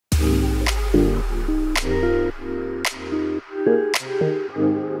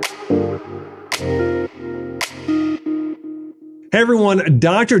Hey everyone,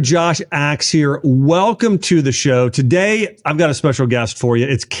 Dr. Josh Axe here. Welcome to the show. Today, I've got a special guest for you.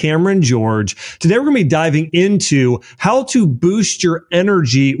 It's Cameron George. Today, we're going to be diving into how to boost your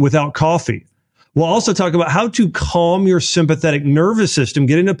energy without coffee. We'll also talk about how to calm your sympathetic nervous system,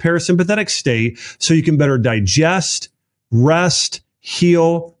 get into a parasympathetic state so you can better digest, rest,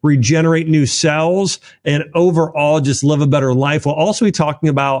 heal, regenerate new cells, and overall just live a better life. We'll also be talking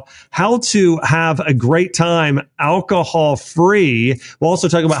about how to have a great time alcohol free. We'll also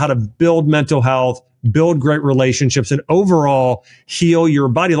talk about how to build mental health, build great relationships, and overall heal your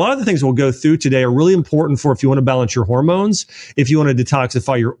body. A lot of the things we'll go through today are really important for if you want to balance your hormones, if you want to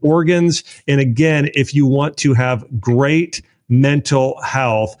detoxify your organs, and again, if you want to have great mental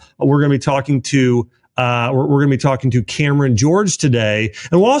health. We're going to be talking to Cameron George today.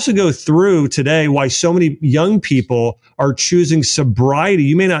 And we'll also go through today why so many young people are choosing sobriety.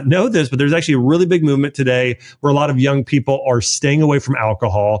 You may not know this, but there's actually a really big movement today where a lot of young people are staying away from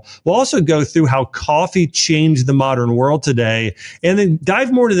alcohol. We'll also go through how coffee changed the modern world today, and then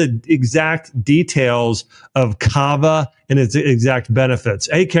dive more to the exact details of kava and its exact benefits.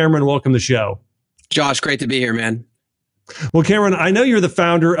 Hey, Cameron, welcome to the show. Josh, great to be here, man. Well, Cameron, I know you're the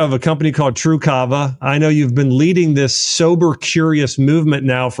founder of a company called Tru Kava. I know you've been leading this sober, curious movement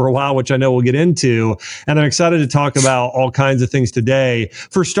now for a while, which I know we'll get into. And I'm excited to talk about all kinds of things today.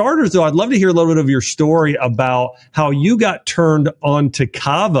 For starters, though, I'd love to hear a little bit of your story about how you got turned on to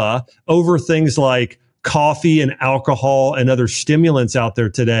kava over things like coffee and alcohol and other stimulants out there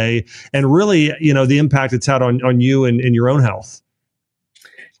today. And really, you know, the impact it's had on you and your own health.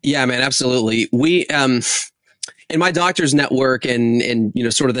 Yeah, man, absolutely. We, in my doctor's network and you know,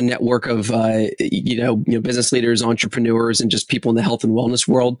 sort of the network of business leaders, entrepreneurs, and just people in the health and wellness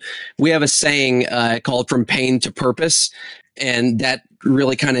world, we have a saying called "from pain to purpose," and that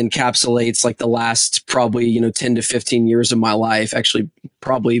really kind of encapsulates like the last probably 10 to 15 years of my life. Actually,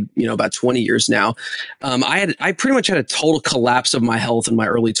 probably about 20 years now. I pretty much had a total collapse of my health in my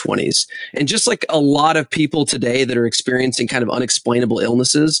early 20s, and just like a lot of people today that are experiencing kind of unexplainable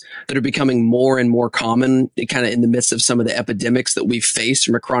illnesses that are becoming more and more common, kind of in the midst of some of the epidemics that we've faced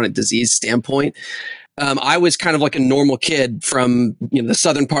from a chronic disease standpoint. I was kind of like a normal kid from the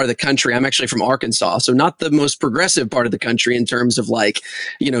southern part of the country. I'm actually from Arkansas, so not the most progressive part of the country in terms of like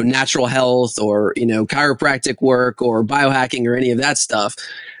natural health or chiropractic work or biohacking or any of that stuff,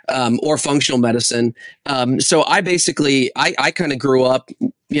 or functional medicine. So I basically I kind of grew up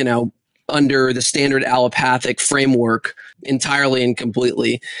under the standard allopathic framework entirely and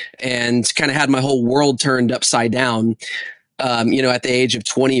completely, and kind of had my whole world turned upside down. At the age of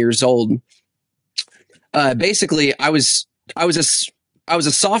 20 years old. Basically, I was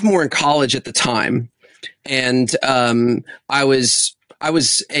a sophomore in college at the time, and I was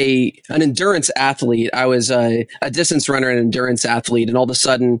an endurance athlete. I was a distance runner and endurance athlete, and all of a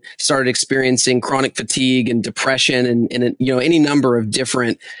sudden started experiencing chronic fatigue and depression and any number of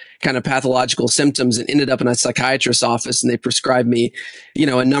different kind of pathological symptoms, and ended up in a psychiatrist's office, and they prescribed me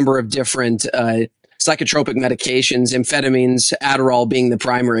a number of different psychotropic medications, amphetamines, Adderall being the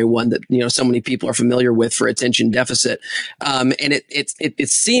primary one that so many people are familiar with for attention deficit, and it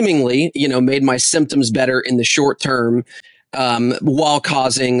seemingly made my symptoms better in the short term, while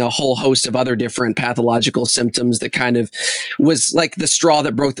causing a whole host of other different pathological symptoms that kind of was like the straw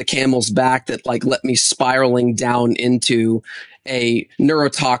that broke the camel's back, that like let me spiraling down into a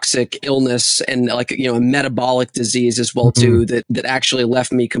neurotoxic illness and like a metabolic disease as well too, that actually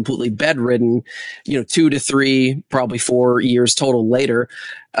left me completely bedridden 2 to 3 probably 4 years total later,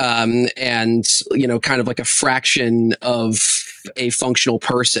 and kind of like a fraction of a functional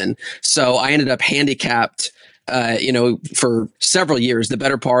person. So I ended up handicapped for several years, the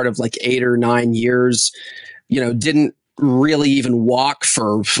better part of like 8 or 9 years, didn't really even walk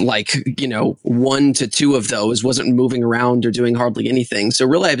for like 1 to 2 of those, wasn't moving around or doing hardly anything. So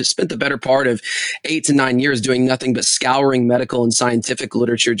really I've spent the better part of 8 to 9 years doing nothing but scouring medical and scientific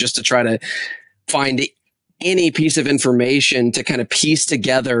literature just to try to find any piece of information to kind of piece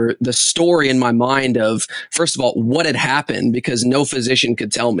together the story in my mind of, first of all, what had happened, because no physician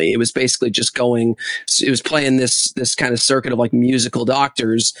could tell me. It was basically just it was playing this kind of circuit of like musical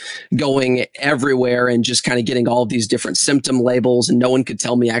doctors going everywhere and just kind of getting all of these different symptom labels, and no one could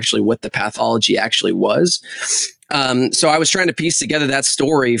tell me actually what the pathology actually was. So I was trying to piece together that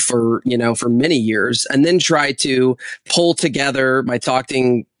story for many years, and then try to pull together by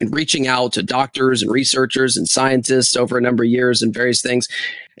reaching out to doctors and researchers and scientists over a number of years and various things,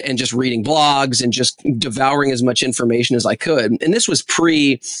 and just reading blogs and just devouring as much information as I could. And this was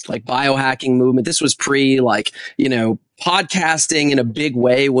pre like biohacking movement. This was pre podcasting in a big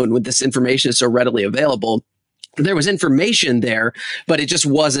way when this information is so readily available. there was information there, but it just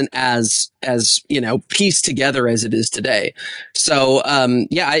wasn't as pieced together as it is today. So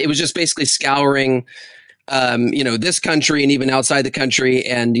it was just basically scouring this country and even outside the country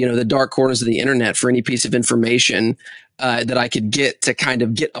and, the dark corners of the internet for any piece of information that I could get to kind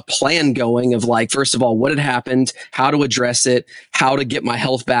of get a plan going of, like, first of all, what had happened, how to address it, how to get my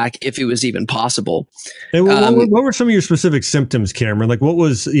health back if it was even possible. And what were some of your specific symptoms, Cameron? Like, what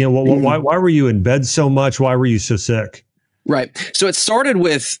was, why were you in bed so much? Why were you so sick? Right. So it started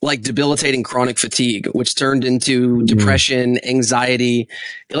with like debilitating chronic fatigue, which turned into depression, anxiety,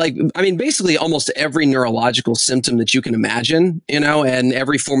 basically almost every neurological symptom that you can imagine, and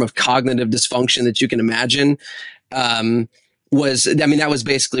every form of cognitive dysfunction that you can imagine. That was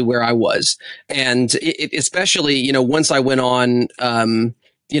basically where I was. And especially, once I went on,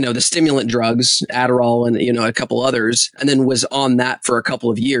 the stimulant drugs, Adderall and, a couple others, and then was on that for a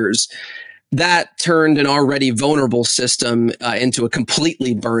couple of years, that turned an already vulnerable system into a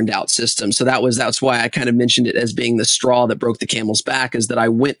completely burned out system. So that's why I kind of mentioned it as being the straw that broke the camel's back, is that I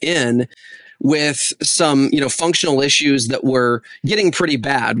went in with some, functional issues that were getting pretty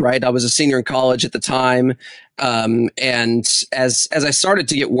bad, right? I was a senior in college at the time. And as I started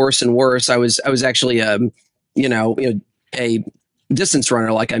to get worse and worse, I was actually, a distance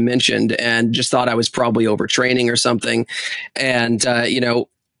runner, like I mentioned, and just thought I was probably overtraining or something. And,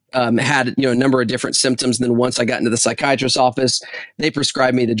 had, a number of different symptoms. And then once I got into the psychiatrist's office, they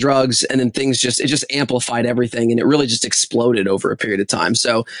prescribed me the drugs, and then it just amplified everything. And it really just exploded over a period of time.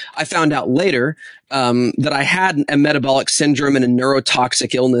 So I found out later that I had a metabolic syndrome and a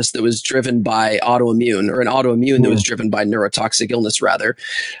neurotoxic illness that was driven by autoimmune, or an autoimmune that was driven by neurotoxic illness, rather.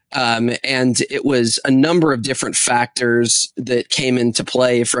 And it was a number of different factors that came into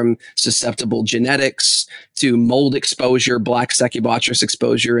play, from susceptible genetics to mold exposure, black Stachybotrys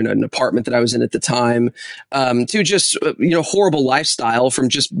exposure in an apartment that I was in at the time, to just, horrible lifestyle from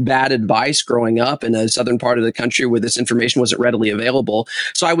just bad advice growing up in a southern part of the country where this information wasn't readily available.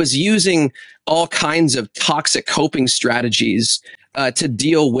 So I was using all kinds of toxic coping strategies to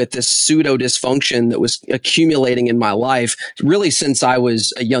deal with this pseudo dysfunction that was accumulating in my life, really since I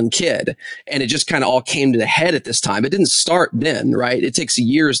was a young kid. And it just kind of all came to the head at this time. It didn't start then, right? It takes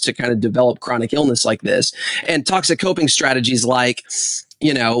years to kind of develop chronic illness like this. And toxic coping strategies like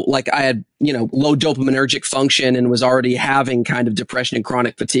I had, low dopaminergic function and was already having kind of depression and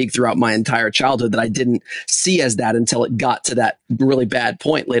chronic fatigue throughout my entire childhood, that I didn't see as that until it got to that really bad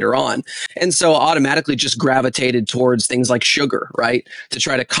point later on. And so automatically just gravitated towards things like sugar, right? To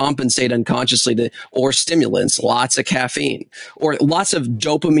try to compensate unconsciously, or stimulants, lots of caffeine, or lots of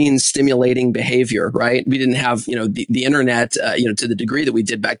dopamine stimulating behavior, right? We didn't have, the internet, to the degree that we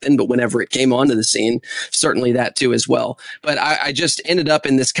did back then, but whenever it came onto the scene, certainly that too as well. But I just ended up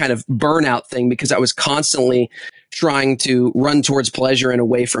in this kind of burnout thing because I was constantly trying to run towards pleasure and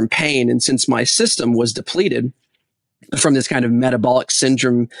away from pain. And since my system was depleted from this kind of metabolic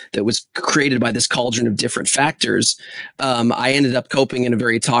syndrome that was created by this cauldron of different factors, I ended up coping in a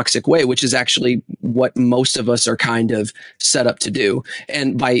very toxic way, which is actually what most of us are kind of set up to do.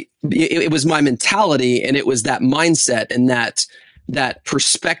 And it was my mentality, and it was that mindset and that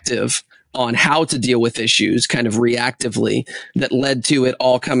perspective on how to deal with issues kind of reactively that led to it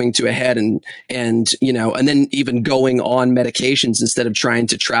all coming to a head, and then even going on medications instead of trying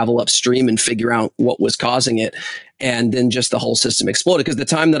to travel upstream and figure out what was causing it. And then just the whole system exploded, because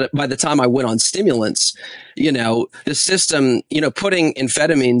by the time I went on stimulants, the system, putting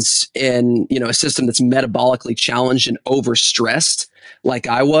amphetamines in, a system that's metabolically challenged and overstressed like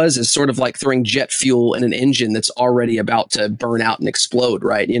I was, is sort of like throwing jet fuel in an engine that's already about to burn out and explode,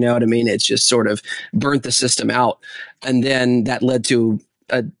 right? You know what I mean? It's just sort of burnt the system out. And then that led to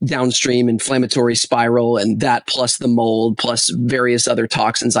a downstream inflammatory spiral, and that plus the mold plus various other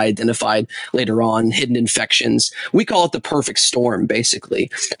toxins I identified later on, hidden infections. We call it the perfect storm,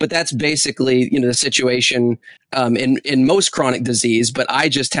 basically. But that's basically, the situation in most chronic disease. But I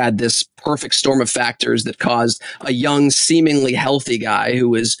just had this perfect storm of factors that caused a young, seemingly healthy guy who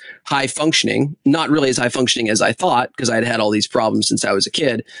was high functioning, not really as high functioning as I thought, because I'd had all these problems since I was a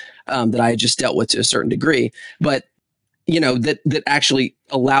kid that I had just dealt with to a certain degree. But that actually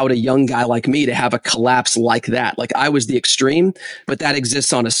allowed a young guy like me to have a collapse like that. Like, I was the extreme, but that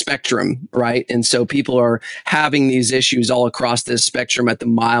exists on a spectrum, right? And so people are having these issues all across this spectrum at the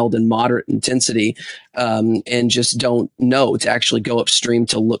mild and moderate intensity, and just don't know to actually go upstream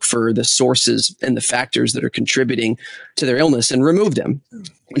to look for the sources and the factors that are contributing to their illness and remove them.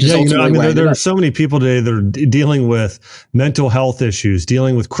 There are so many people today that are dealing with mental health issues,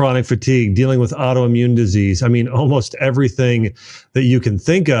 dealing with chronic fatigue, dealing with autoimmune disease. I mean, almost everything that you can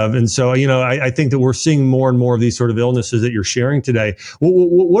think of. And so, I think that we're seeing more and more of these sort of illnesses that you're sharing today.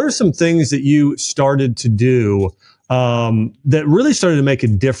 What are some things that you started to do that really started to make a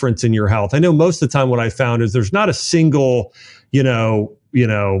difference in your health? I know most of the time what I found is there's not a single,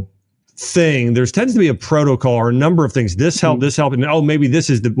 thing. There tends to be a protocol or a number of things. This helped, and maybe this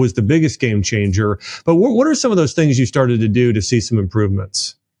was the biggest game changer. But what are some of those things you started to do to see some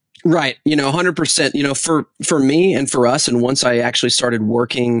improvements? Right. 100%, for me and for us. And once I actually started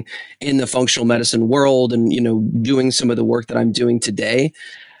working in the functional medicine world and, doing some of the work that I'm doing today,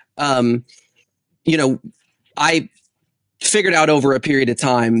 I figured out over a period of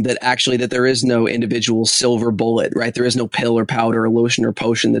time that there is no individual silver bullet, right? There is no pill or powder or lotion or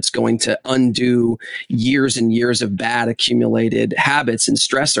potion that's going to undo years and years of bad accumulated habits and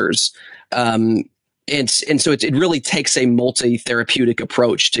stressors. And so it really takes a multi-therapeutic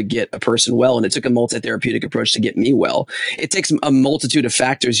approach to get a person well. And it took a multi-therapeutic approach to get me well. It takes a multitude of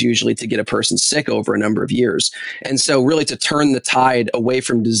factors usually to get a person sick over a number of years. And so really to turn the tide away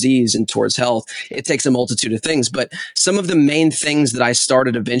from disease and towards health, it takes a multitude of things. But some of the main things that I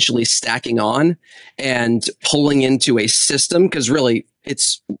started eventually stacking on and pulling into a system, because really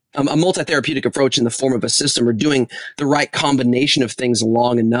it's a multi-therapeutic approach in the form of a system, or doing the right combination of things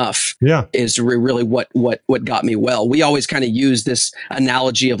long enough is really what got me well. We always kind of use this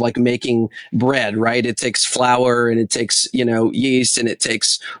analogy of like making bread, right? It takes flour and it takes, yeast and it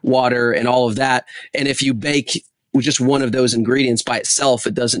takes water and all of that. And if you bake with just one of those ingredients by itself,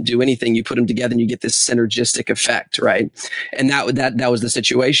 it doesn't do anything. You put them together and you get this synergistic effect, right? And that was the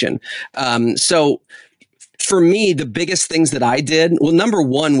situation. So for me, the biggest things that I did, well, number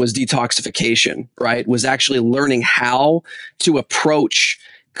one was detoxification, right? Was actually learning how to approach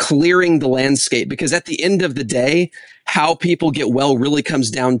clearing the landscape, because at the end of the day, how people get well really comes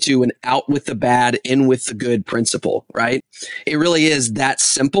down to an out with the bad, in with the good principle, right? It really is that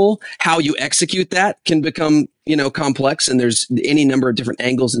simple. How you execute that can become, complex, and there's any number of different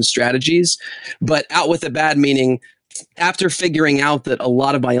angles and strategies. But out with the bad, meaning after figuring out that a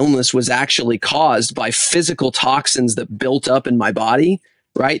lot of my illness was actually caused by physical toxins that built up in my body,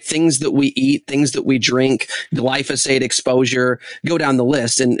 right? Things that we eat, things that we drink, glyphosate exposure, go down the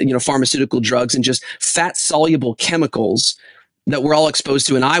list, and, pharmaceutical drugs and just fat soluble chemicals that we're all exposed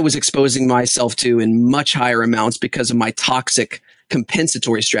to. And I was exposing myself to in much higher amounts because of my toxic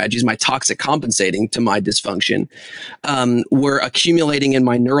compensatory strategies, my toxic compensating to my dysfunction, were accumulating in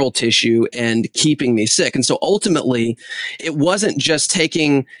my neural tissue and keeping me sick. And so ultimately, it wasn't just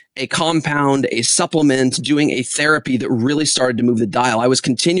taking a compound, a supplement, doing a therapy that really started to move the dial. I was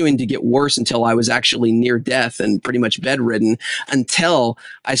continuing to get worse until I was actually near death and pretty much bedridden, until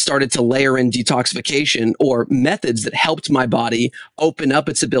I started to layer in detoxification, or methods that helped my body open up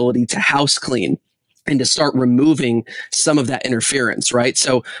its ability to house clean and to start removing some of that interference, right?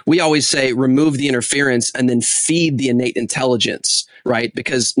 So we always say remove the interference and then feed the innate intelligence, right?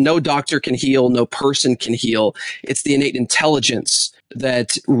 Because no doctor can heal, no person can heal. It's the innate intelligence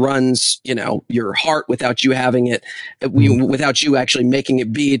that runs, your heart without you having it, without you actually making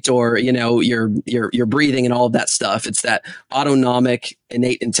it beat, or, your breathing and all of that stuff. It's that autonomic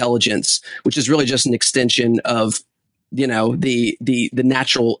innate intelligence, which is really just an extension of, the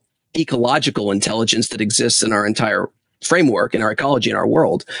natural ecological intelligence that exists in our entire framework, in our ecology, in our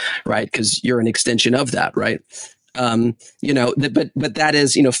world, right? Because you're an extension of that, right? But that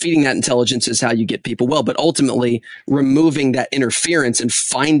is, feeding that intelligence is how you get people well. But ultimately, removing that interference and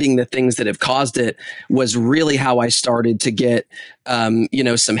finding the things that have caused it was really how I started to get,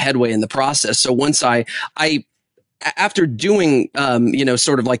 some headway in the process. So once I after doing,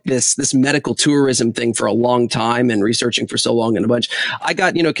 sort of like this medical tourism thing for a long time and researching for so long and a bunch, I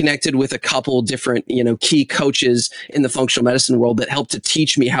got, connected with a couple different, key coaches in the functional medicine world that helped to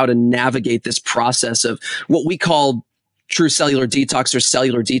teach me how to navigate this process of what we call true cellular detox or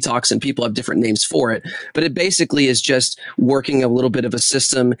cellular detox, and people have different names for it. But it basically is just working a little bit of a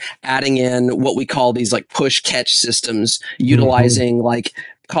system, adding in what we call these like push catch systems, utilizing like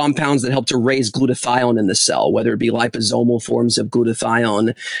compounds that help to raise glutathione in the cell, whether it be liposomal forms of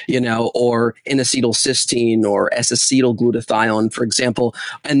glutathione, or N-acetylcysteine or S-acetyl glutathione, for example,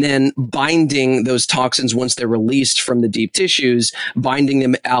 and then binding those toxins once they're released from the deep tissues, binding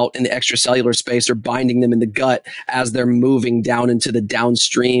them out in the extracellular space, or binding them in the gut as they're moving down into the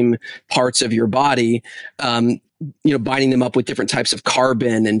downstream parts of your body. Binding them up with different types of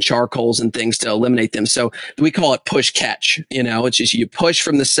carbon and charcoals and things to eliminate them. So we call it push catch. It's just you push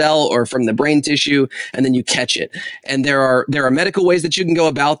from the cell or from the brain tissue, and then you catch it. And there are medical ways that you can go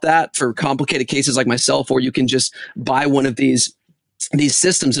about that for complicated cases like myself, or you can just buy one of these these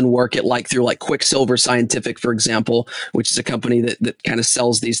systems and work it like through like Quicksilver Scientific, for example, which is a company that kind of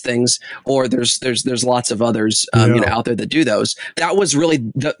sells these things, or there's lots of others out there that do those. That was really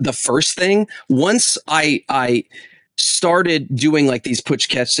the first thing. Once I started doing like these push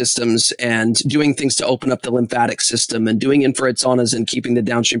catch systems and doing things to open up the lymphatic system and doing infrared saunas and keeping the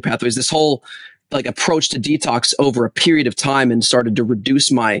downstream pathways, this whole like approach to detox over a period of time, and started to reduce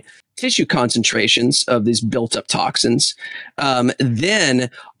my tissue concentrations of these built up toxins.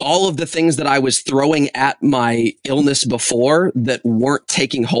 Then all of the things that I was throwing at my illness before that weren't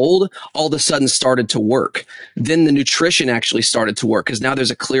taking hold, all of a sudden started to work. Then the nutrition actually started to work, because now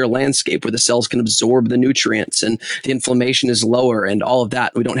there's a clear landscape where the cells can absorb the nutrients and the inflammation is lower and all of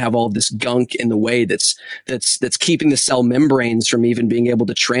that. We don't have all of this gunk in the way that's keeping the cell membranes from even being able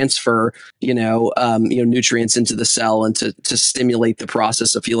to transfer, nutrients into the cell and to stimulate the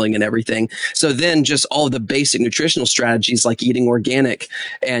process of healing and everything. So then just all of the basic nutritional strategies like eating organic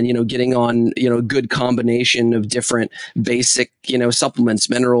and, getting on, good combination of different basic, supplements,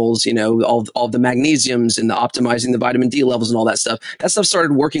 minerals, all the magnesiums and the optimizing the vitamin D levels and all that stuff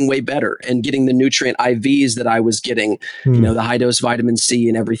started working way better, and getting the nutrient IVs that I was getting, the high dose vitamin C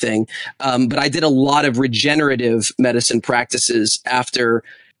and everything. But I did a lot of regenerative medicine practices after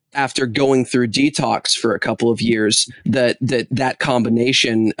going through detox for a couple of years. That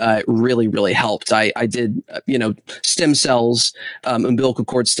combination really, really helped. I did, stem cells, umbilical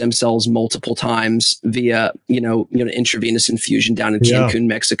cord stem cells multiple times via, intravenous infusion down in Cancun,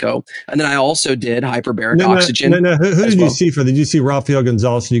 Mexico. And then I also did hyperbaric oxygen. Who did you see for that? Did you see Rafael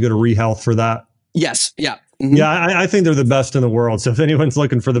Gonzalez and you go to ReHealth for that? Yes. Yeah. Mm-hmm. Yeah, I think they're the best in the world. So if anyone's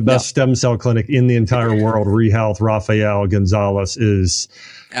looking for the best stem cell clinic in the entire world, ReHealth, Rafael Gonzalez is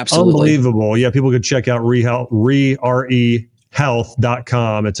absolutely unbelievable. Yeah, people could check out ReHealth,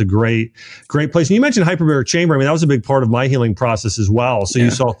 rehealth.com. It's a great place. And you mentioned hyperbaric chamber. I mean, that was a big part of my healing process as well. So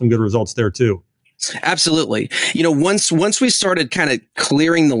you saw some good results there too. Absolutely. Once we started kind of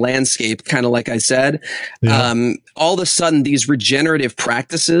clearing the landscape, kind of like I said, all of a sudden these regenerative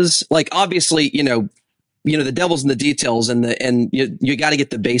practices, like obviously, the devil's in the details, and you got to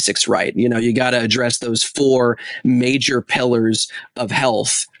get the basics right. You got to address those 4 major pillars of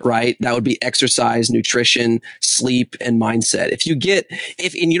health, right? That would be exercise, nutrition, sleep, and mindset.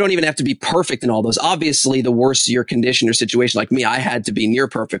 And you don't even have to be perfect in all those. Obviously, the worse your condition or situation, like me, I had to be near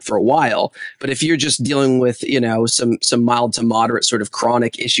perfect for a while. But if you're just dealing with, some mild to moderate sort of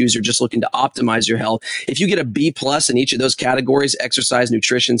chronic issues, or just looking to optimize your health, if you get a B+ in each of those categories, exercise,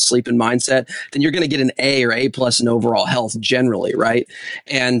 nutrition, sleep, and mindset, then you're going to get an A or A+ in overall health generally, right?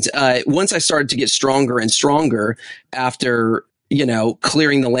 And once I started to get stronger and stronger after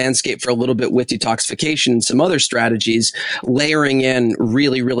clearing the landscape for a little bit with detoxification and some other strategies, layering in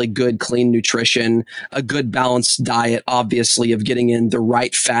really, really good, clean nutrition, a good balanced diet, obviously, of getting in the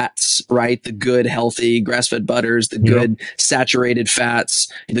right fats, right? The good, healthy grass-fed butters, the good saturated fats,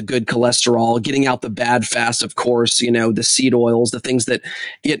 the good cholesterol, getting out the bad fats, of course, the seed oils, the things that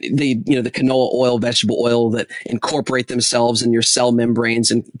the canola oil, vegetable oil that incorporate themselves in your cell membranes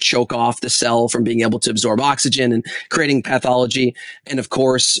and choke off the cell from being able to absorb oxygen and creating pathology. And of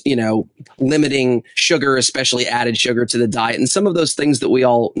course, limiting sugar, especially added sugar, to the diet. And some of those things that we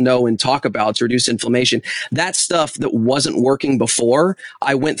all know and talk about to reduce inflammation, that stuff that wasn't working before,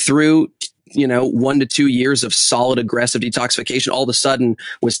 I went through 1 to 2 years of solid aggressive detoxification, all of a sudden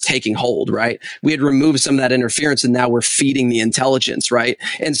was taking hold, right? We had removed some of that interference, and now we're feeding the intelligence, right?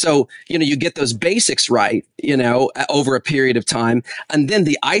 And so, you get those basics right, over a period of time. And then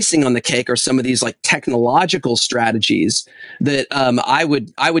the icing on the cake are some of these like technological strategies that I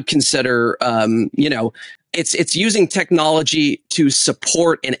would consider, it's using technology to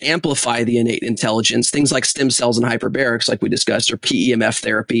support and amplify the innate intelligence, things like stem cells and hyperbarics, like we discussed, or PEMF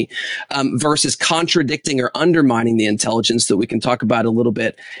therapy, versus contradicting or undermining the intelligence that we can talk about a little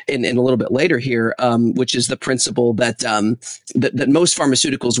bit in a little bit later here, which is the principle that that most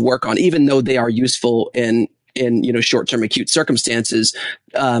pharmaceuticals work on, even though they are useful in short-term acute circumstances.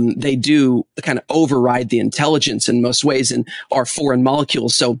 They do kind of override the intelligence in most ways and are foreign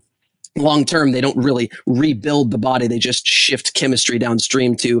molecules. So long term, they don't really rebuild the body. They just shift chemistry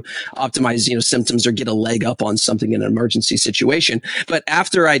downstream to optimize, symptoms or get a leg up on something in an emergency situation. But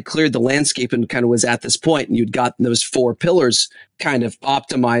after I'd cleared the landscape and kind of was at this point, and you'd got those 4 pillars kind of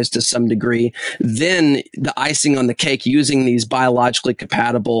optimized to some degree, then the icing on the cake, using these biologically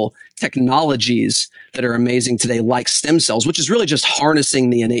compatible technologies that are amazing today, like stem cells, which is really just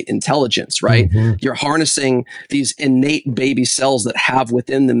harnessing the innate intelligence, right? Mm-hmm. You're harnessing these innate baby cells that have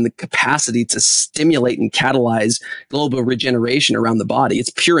within them the capacity capacity to stimulate and catalyze global regeneration around the body.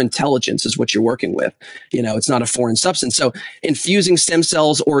 It's pure intelligence is what you're working with. It's not a foreign substance. So infusing stem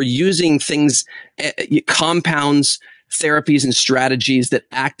cells or using things, compounds, therapies and strategies that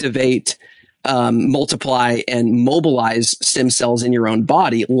activate, multiply and mobilize stem cells in your own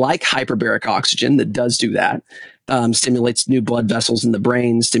body, like hyperbaric oxygen that does do that. Stimulates new blood vessels in the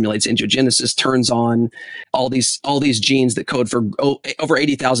brain, stimulates angiogenesis, turns on all these genes that code for over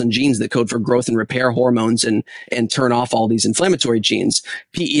 80,000 genes that code for growth and repair hormones and turn off all these inflammatory genes.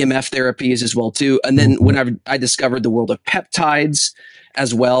 PEMF therapies as well too. And then when I discovered the world of peptides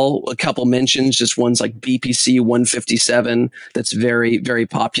as well, a couple mentions, just ones like BPC 157 that's very, very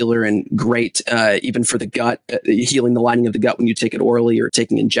popular and great, even for the gut, healing the lining of the gut when you take it orally or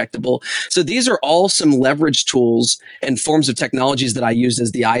taking injectable. So these are all some leverage tools and forms of technologies that I used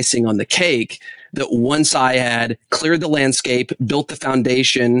as the icing on the cake, that once I had cleared the landscape, built the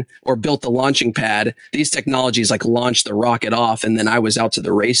foundation, or built the launching pad, these technologies like launched the rocket off, and then I was out to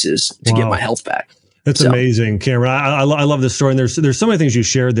the races to get my health back. That's amazing, Cameron. I love this story. And there's so many things you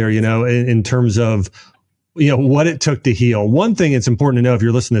shared there, in terms of, what it took to heal. One thing it's important to know if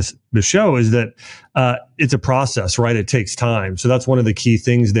you're listening to the show is that it's a process, right? It takes time. So that's one of the key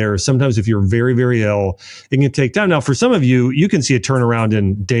things there. Sometimes if you're very, very ill, it can take time. Now, for some of you, you can see a turnaround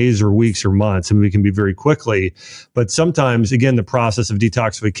in days or weeks or months, and we can be very quickly. But sometimes, again, the process of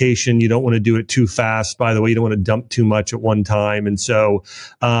detoxification, you don't want to do it too fast. By the way, you don't want to dump too much at one time. And so,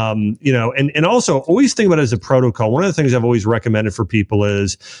 and also always think about it as a protocol. One of the things I've always recommended for people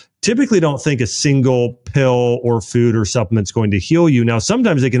is typically don't think a single pill or food or supplement is going to heal you. Now,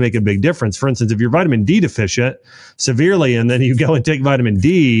 sometimes they can make a big difference. For instance, if you're vitamin D deficient severely, and then you go and take vitamin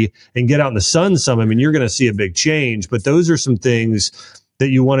D and get out in the sun some, you're going to see a big change. But those are some things that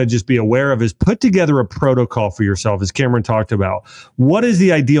you want to just be aware of, is put together a protocol for yourself, as Cameron talked about. What is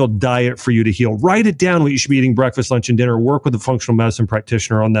the ideal diet for you to heal? Write it down, what you should be eating breakfast, lunch, and dinner. Work with a functional medicine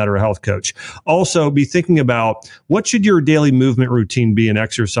practitioner on that, or a health coach. Also, be thinking about what should your daily movement routine be and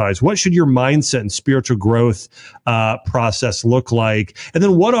exercise? What should your mindset and spiritual growth process look like? And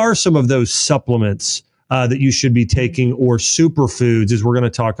then what are some of those supplements that you should be taking, or superfoods, as we're going to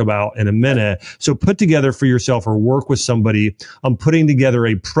talk about in a minute. So put together for yourself, or work with somebody on putting together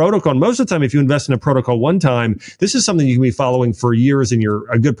a protocol. And most of the time, if you invest in a protocol one time, this is something you can be following for years in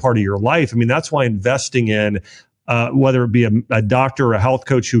a good part of your life. That's why investing in whether it be a doctor or a health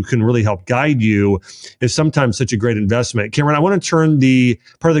coach who can really help guide you is sometimes such a great investment. Cameron, I want to turn the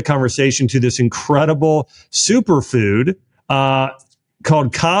part of the conversation to this incredible superfood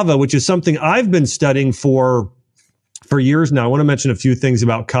called Kava, which is something I've been studying for years now. I want to mention a few things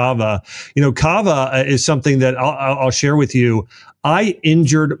about Kava. Kava is something that I'll share with you. I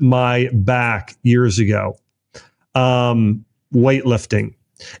injured my back years ago, weightlifting.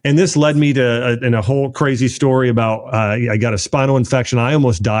 And this led me to a whole crazy story about, I got a spinal infection. I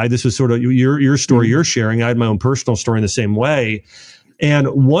almost died. This was sort of your story you're sharing. I had my own personal story in the same way. And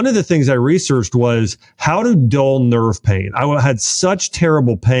one of the things I researched was how to dull nerve pain. I had such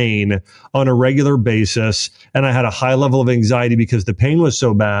terrible pain on a regular basis, and I had a high level of anxiety because the pain was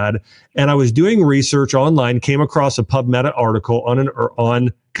so bad. And I was doing research online, came across a PubMed article on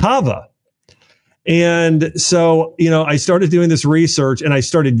Kava. And so, I started doing this research, and I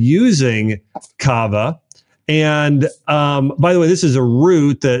started using Kava. And by the way, this is a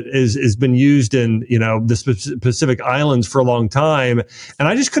root that has been used in the Pacific Islands for a long time, and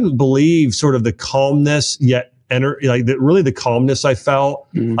I just couldn't believe sort of the calmness yet the calmness I felt.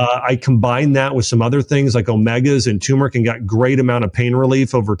 I combined that with some other things like omegas and turmeric, and got great amount of pain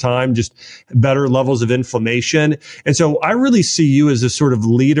relief over time, just better levels of inflammation. And so I really see you as a sort of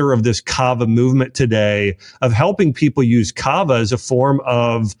leader of this Kava movement today, of helping people use Kava as a form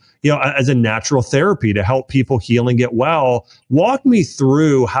of, as a natural therapy to help people heal and get well. Walk me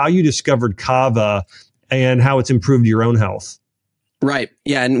through how you discovered Kava and how it's improved your own health. Right.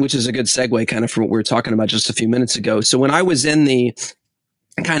 Yeah. And which is a good segue kind of from what we were talking about just a few minutes ago. So when I was in the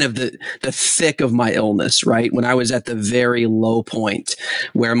kind of the thick of my illness, right? When I was at the very low point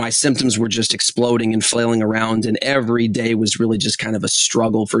where my symptoms were just exploding and flailing around, and every day was really just kind of a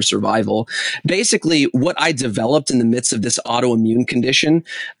struggle for survival. Basically, what I developed in the midst of this autoimmune condition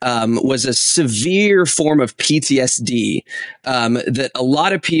was a severe form of PTSD that a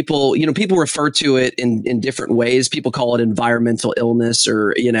lot of people, people refer to it in different ways. People call it environmental illness,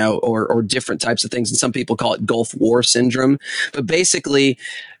 or different types of things. And some people call it Gulf War syndrome. But basically,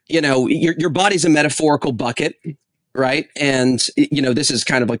 your body's a metaphorical bucket. right? And, this is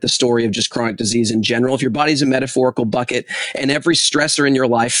kind of like the story of just chronic disease in general. If your body's a metaphorical bucket and every stressor in your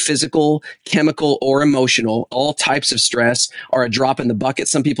life, physical, chemical, or emotional, all types of stress are a drop in the bucket.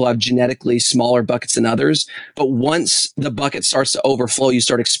 Some people have genetically smaller buckets than others. But once the bucket starts to overflow, you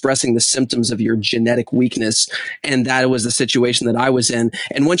start expressing the symptoms of your genetic weakness. And that was the situation that I was in.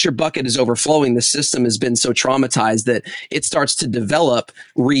 And once your bucket is overflowing, the system has been so traumatized that it starts to develop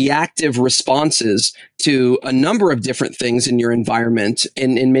reactive responses to a number of different things in your environment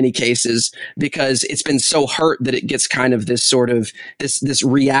in many cases, because it's been so hurt that it gets kind of this sort of this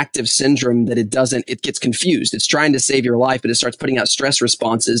reactive syndrome that it gets confused. It's trying to save your life, but it starts putting out stress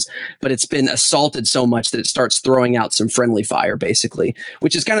responses, but it's been assaulted so much that it starts throwing out some friendly fire, basically,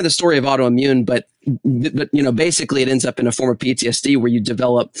 which is kind of the story of autoimmune. But basically it ends up in a form of PTSD where you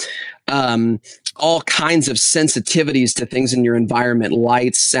develop all kinds of sensitivities to things in your environment,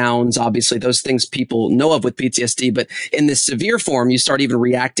 lights, sounds, obviously those things people know of with PTSD. But in this severe form, you start even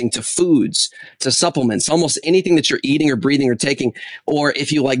reacting to foods, to supplements, almost anything that you're eating or breathing or taking. Or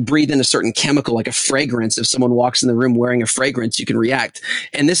if you like breathe in a certain chemical, like a fragrance, if someone walks in the room wearing a fragrance, you can react.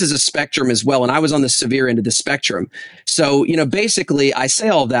 And this is a spectrum as well. And I was on the severe end of the spectrum. So, basically I say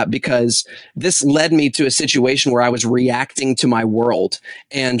all of that because this led me to a situation where I was reacting to my world.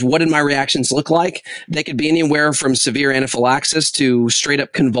 And what did my reactions look like? They could be anywhere from severe anaphylaxis to straight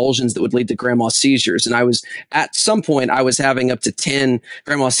up convulsions that would lead to grand mal seizures. And at some point, I was having up to 10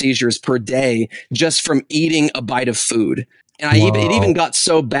 grand mal seizures per day just from eating a bite of food. And it even got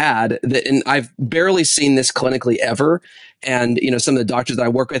so bad that, and I've barely seen this clinically ever. And, some of the doctors that I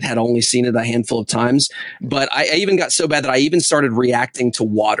work with had only seen it a handful of times, but I even got so bad that I even started reacting to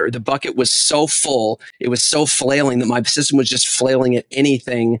water. The bucket was so full. It was so flailing that my system was just flailing at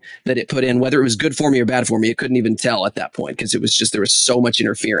anything that it put in, whether it was good for me or bad for me. It couldn't even tell at that point because there was so much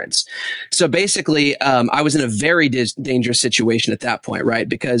interference. So basically, I was in a very dangerous situation at that point, right?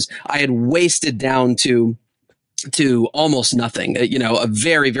 Because I had wasted down to almost nothing, a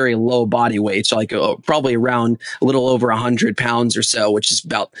very, very low body weight. So like probably around a little over 100 pounds or so, which is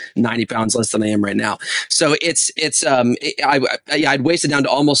about 90 pounds less than I am right now. So I'd wasted down to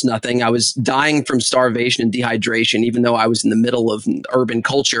almost nothing. I was dying from starvation and dehydration, even though I was in the middle of urban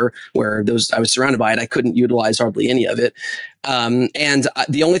culture where I was surrounded by it. I couldn't utilize hardly any of it. And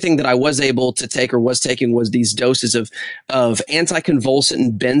the only thing that I was able to take or was taking was these doses of anticonvulsant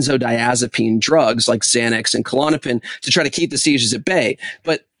and benzodiazepine drugs like Xanax and Klonopin to try to keep the seizures at bay.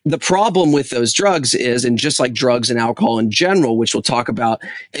 But the problem with those drugs is, and just like drugs and alcohol in general, which we'll talk about,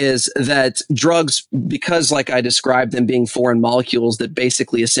 is that drugs, because like I described them being foreign molecules that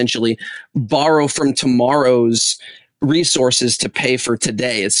basically essentially borrow from tomorrow's resources to pay for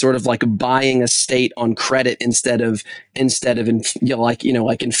today. It's sort of like buying a state on credit instead of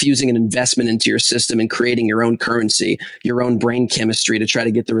infusing an investment into your system and creating your own currency, your own brain chemistry to try to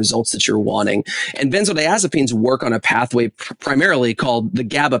get the results that you're wanting. And benzodiazepines work on a pathway primarily called the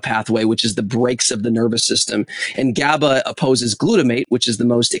GABA pathway, which is the brakes of the nervous system. And GABA opposes glutamate, which is the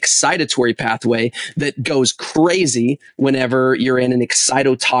most excitatory pathway that goes crazy whenever you're in an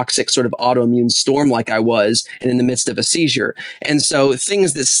excitotoxic sort of autoimmune storm like I was and in the midst of a seizure. And so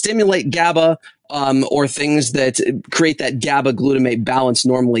things that stimulate GABA or things that create that GABA glutamate balance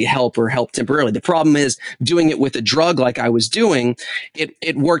normally help temporarily. The problem is doing it with a drug like I was doing.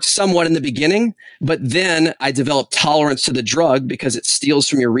 It worked somewhat in the beginning, but then I developed tolerance to the drug because it steals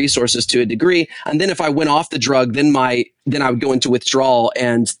from your resources to a degree. And then if I went off the drug, then I would go into withdrawal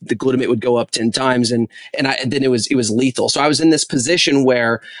and the glutamate would go up 10 times and then it was lethal. So I was in this position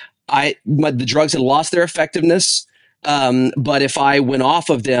where the drugs had lost their effectiveness. But if I went off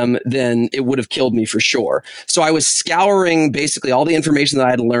of them, then it would have killed me for sure. So I was scouring basically all the information that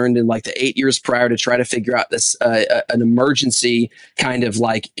I had learned in like the 8 years prior to try to figure out this, an emergency kind of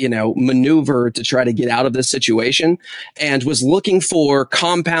maneuver to try to get out of this situation, and was looking for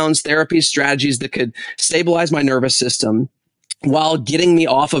compounds, therapies, strategies that could stabilize my nervous system while getting me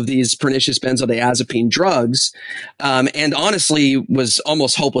off of these pernicious benzodiazepine drugs. And honestly was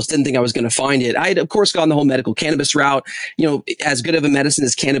almost hopeless. Didn't think I was going to find it. I had, of course, gone the whole medical cannabis route. As good of a medicine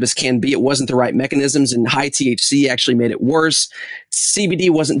as cannabis can be, it wasn't the right mechanisms, and high THC actually made it worse.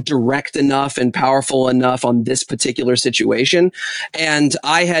 CBD wasn't direct enough and powerful enough on this particular situation. And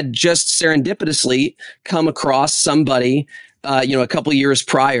I had just serendipitously come across somebody a couple of years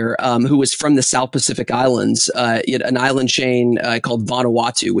prior, who was from the South Pacific Islands, an island chain called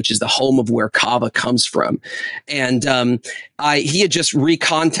Vanuatu, which is the home of where kava comes from. And he had just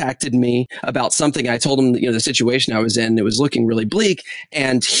recontacted me about something. I told him, the situation I was in, it was looking really bleak.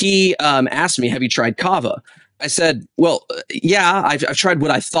 And he asked me, have you tried kava? I said, well, yeah, I've tried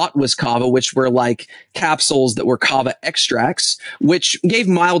what I thought was kava, which were like capsules that were kava extracts, which gave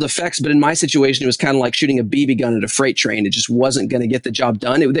mild effects. But in my situation, it was kind of like shooting a BB gun at a freight train. It just wasn't going to get the job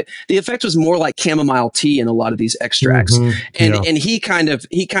done. The effect was more like chamomile tea in a lot of these extracts. And he kind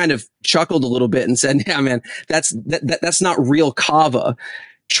of chuckled a little bit and said, yeah, man, that's not real kava.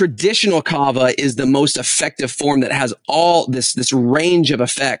 Traditional kava is the most effective form that has all this range of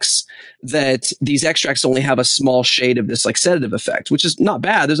effects that these extracts only have a small shade of this like sedative effect, which is not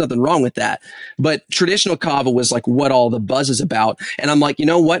bad. There's nothing wrong with that. But traditional kava was like what all the buzz is about. And I'm like, you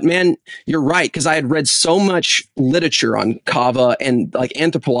know what, man, you're right. Cause I had read so much literature on kava and like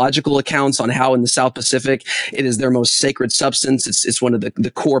anthropological accounts on how in the South Pacific, it is their most sacred substance. It's one of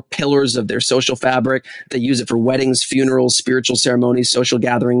the core pillars of their social fabric. They use it for weddings, funerals, spiritual ceremonies, social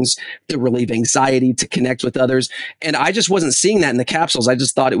gatherings, to relieve anxiety, to connect with others. And I just wasn't seeing that in the capsules. I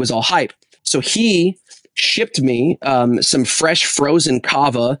just thought it was all hype. So he shipped me some fresh frozen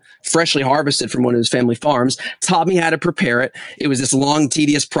kava, freshly harvested from one of his family farms, taught me how to prepare it. It was this long,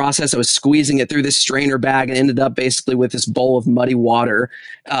 tedious process. I was squeezing it through this strainer bag and ended up basically with this bowl of muddy water,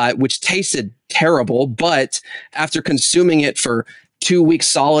 which tasted terrible. But after consuming it for 2 weeks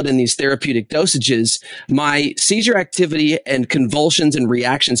solid in these therapeutic dosages, my seizure activity and convulsions and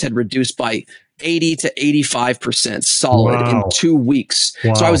reactions had reduced by 80 to 85% solid in 2 weeks.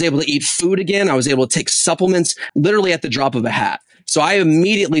 Wow. So I was able to eat food again. I was able to take supplements literally at the drop of a hat. So I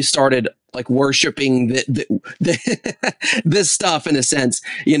immediately started like worshiping this stuff in a sense.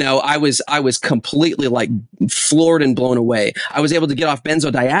 You know, I was completely like floored and blown away. I was able to get off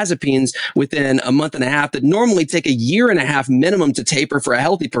benzodiazepines within a month and a half that normally take a year and a half minimum to taper for a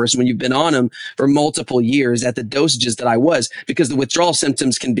healthy person when you've been on them for multiple years at the dosages that I was, because the withdrawal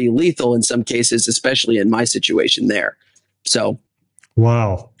symptoms can be lethal in some cases, especially in my situation there. So.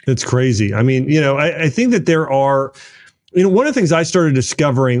 Wow. It's crazy. I mean, you know, I think that there are, you know, one of the things I started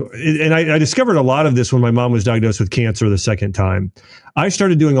discovering, and I discovered a lot of this when my mom was diagnosed with cancer the second time. I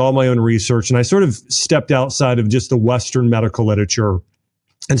started doing all my own research, and I sort of stepped outside of just the Western medical literature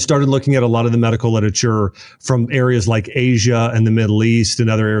and started looking at a lot of the medical literature from areas like Asia and the Middle East and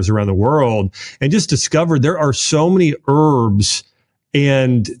other areas around the world, and just discovered there are so many herbs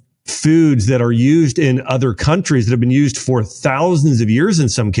and foods that are used in other countries that have been used for thousands of years in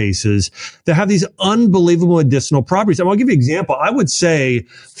some cases that have these unbelievable medicinal properties. And I'll give you an example. I would say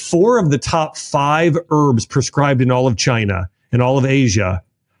 4 of the top 5 herbs prescribed in all of China and all of Asia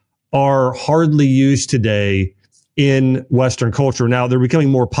are hardly used today in Western culture. Now they're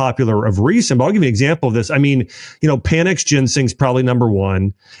becoming more popular of recent, but I'll give you an example of this. I mean, you know, Panax ginseng's probably number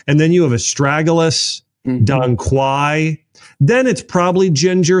 1. And then you have astragalus, Dong Quai. Then it's probably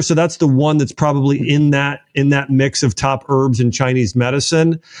ginger. So that's the one that's probably in that mix of top herbs in Chinese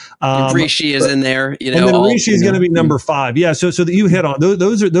medicine. Reishi is in there, you know. And then Reishi is going to be number 5. Yeah. So that you hit on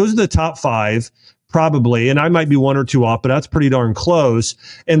those are the top 5 probably. And I might be 1 or 2 off, but that's pretty darn close.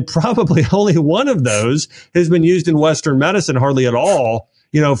 And probably only one of those has been used in Western medicine hardly at all,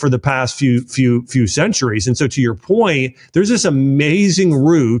 you know, for the past few centuries. And so to your point, there's this amazing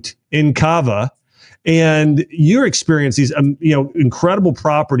root in kava. And you experience these, you know, incredible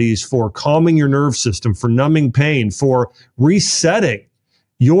properties for calming your nerve system, for numbing pain, for resetting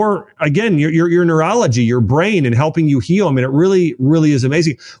your neurology, your brain, and helping you heal. I mean, it really, really is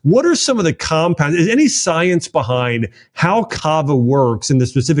amazing. What are some of the compounds? Is any science behind how kava works and the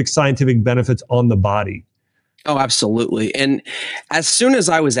specific scientific benefits on the body? Oh, absolutely. And as soon as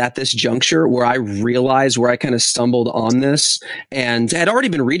I was at this juncture where I realized where I kind of stumbled on this and had already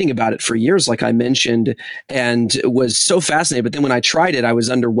been reading about it for years, like I mentioned, and was so fascinated. But then when I tried it, I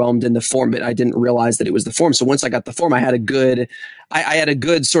was underwhelmed in the form, but I didn't realize that it was the form. So once I got the form, I had a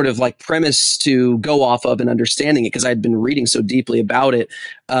good sort of like premise to go off of and understanding it because I had been reading so deeply about it,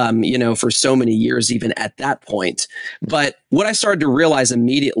 you know, for so many years, even at that point. But what I started to realize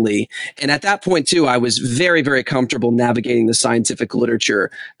immediately, and at that point too, I was very, very comfortable navigating the scientific literature,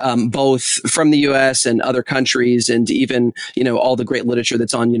 both from the US and other countries, and even, you know, all the great literature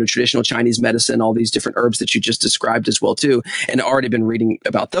that's on, you know, traditional Chinese medicine, all these different herbs that you just described as well too, and already been reading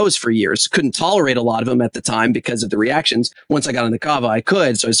about those for years. Couldn't tolerate a lot of them at the time because of the reactions. Once I got on the kava, I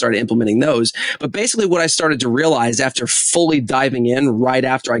could, so I started implementing those. But basically what I started to realize after fully diving in right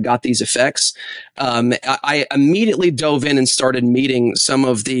after I got these effects, I immediately dove in and started meeting some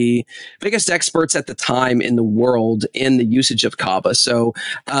of the biggest experts at the time in the world in the usage of kava. So,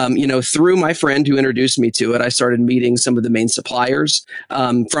 you know, through my friend who introduced me to it, I started meeting some of the main suppliers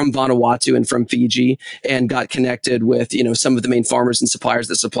from Vanuatu and from Fiji, and got connected with, you know, some of the main farmers and suppliers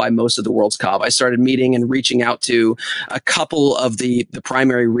that supply most of the world's kava. I started meeting and reaching out to a couple of of the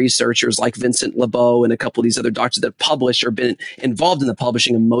primary researchers like Vincent LeBeau and a couple of these other doctors that publish or been involved in the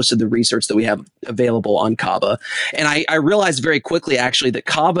publishing of most of the research that we have available on Kava. And I realized very quickly, actually, that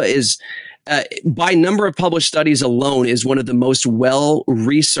Kava is, by number of published studies alone, is one of the most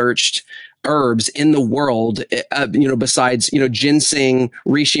well-researched herbs in the world, besides, ginseng,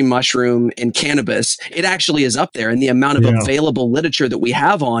 reishi mushroom, and cannabis. It actually is up there in the amount of available literature that we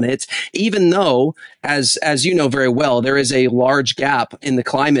have on it, even though, as you know very well, there is a large gap in the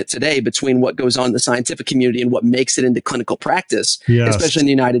climate today between what goes on in the scientific community and what makes it into clinical practice, especially in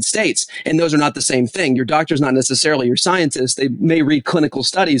the United States. And those are not the same thing. Your doctor's not necessarily your scientist. They may read clinical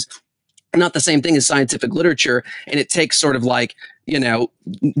studies, not the same thing as scientific literature. And it takes sort of like,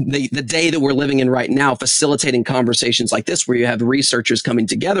 the day that we're living in right now, facilitating conversations like this, where you have researchers coming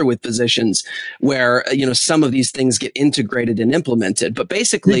together with physicians, where, some of these things get integrated and implemented. But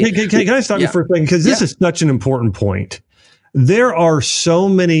basically, can I stop you for a second? Because this is such an important point. There are so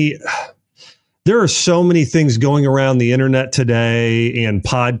many things going around the internet today, and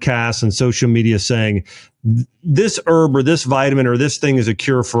podcasts and social media saying this herb or this vitamin or this thing is a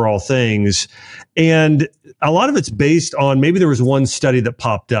cure for all things. And a lot of it's based on, maybe there was one study that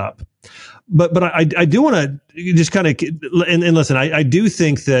popped up. But I do want to just kind of, and listen, I do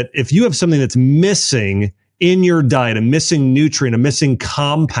think that if you have something that's missing in your diet, a missing nutrient, a missing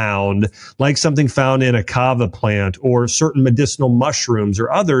compound, like something found in a kava plant or certain medicinal mushrooms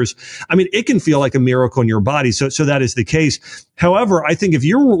or others, I mean, it can feel like a miracle in your body. So that is the case. However, I think if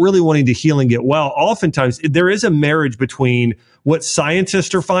you're really wanting to heal and get well, oftentimes there is a marriage between what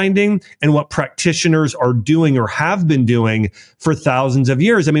scientists are finding and what practitioners are doing or have been doing for thousands of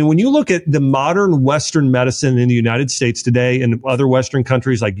years. I mean, when you look at the modern Western medicine in the United States today and other Western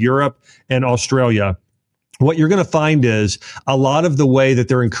countries like Europe and Australia, what you're going to find is a lot of the way that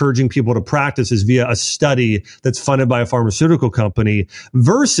they're encouraging people to practice is via a study that's funded by a pharmaceutical company,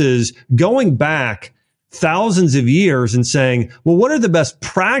 versus going back thousands of years and saying, well, what are the best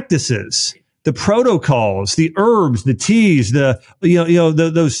practices, the protocols, the herbs, the teas,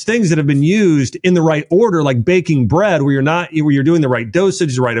 those things that have been used in the right order, like baking bread, where you're doing the right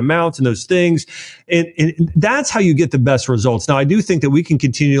dosage, the right amounts, and those things. And that's how you get the best results. Now, I do think that we can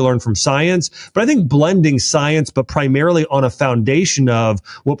continue to learn from science, but I think blending science, but primarily on a foundation of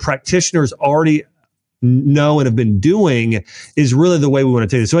what practitioners already know and have been doing, is really the way we want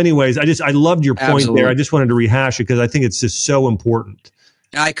to take it. So anyways, I loved your point there. I just wanted to rehash it because I think it's just so important.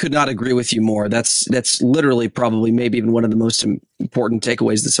 I could not agree with you more. That's literally probably maybe even one of the most important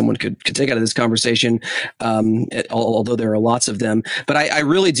takeaways that someone could take out of this conversation, although there are lots of them. But I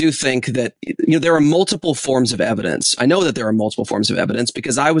really do think that there are multiple forms of evidence. I know that there are multiple forms of evidence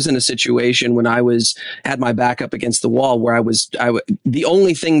because I was in a situation when I had my back up against the wall where the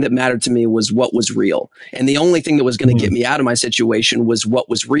only thing that mattered to me was what was real. And the only thing that was going to get me out of my situation was what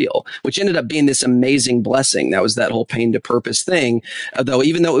was real, which ended up being this amazing blessing. That was that whole pain to purpose thing. Though,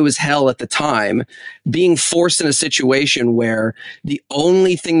 even though it was hell at the time, being forced in a situation where the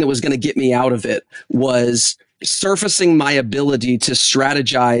only thing that was going to get me out of it was surfacing my ability to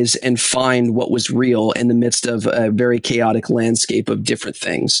strategize and find what was real in the midst of a very chaotic landscape of different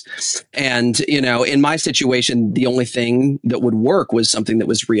things. And, in my situation, the only thing that would work was something that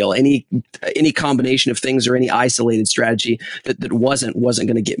was real. Any combination of things or any isolated strategy that wasn't going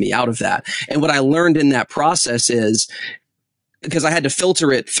to get me out of that. And what I learned in that process is, because I had to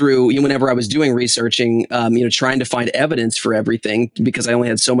filter it through whenever I was doing researching, trying to find evidence for everything, because I only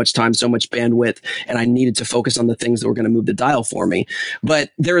had so much time, so much bandwidth, and I needed to focus on the things that were going to move the dial for me. But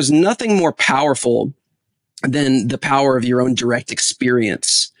there is nothing more powerful than the power of your own direct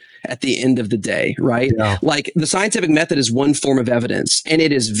experience at the end of the day, right? Yeah. Like, the scientific method is one form of evidence, and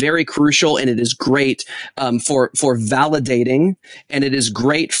it is very crucial, and it is great for validating, and it is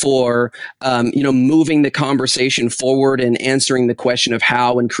great for moving the conversation forward and answering the question of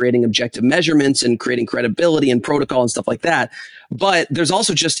how, and creating objective measurements and creating credibility and protocol and stuff like that. But there's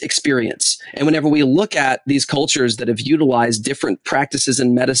also just experience. And whenever we look at these cultures that have utilized different practices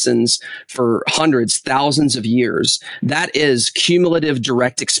and medicines for hundreds, thousands of years, that is cumulative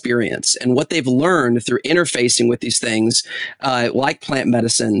direct experience. And what they've learned through interfacing with these things, like plant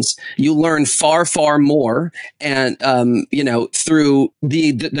medicines, you learn far, far more. And, through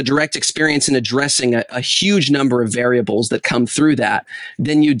the direct experience in addressing a huge number of variables that come through that,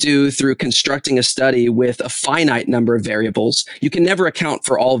 than you do through constructing a study with a finite number of variables. You can never account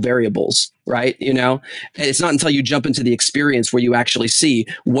for all variables. right? You know, it's not until you jump into the experience where you actually see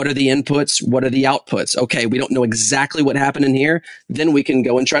what are the inputs, what are the outputs. Okay, we don't know exactly what happened in here. Then we can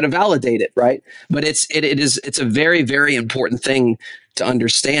go and try to validate it, right? But it's a very, very important thing to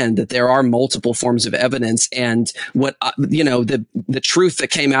understand that there are multiple forms of evidence. And what the truth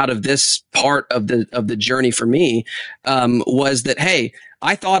that came out of this part of the journey for me was that, hey,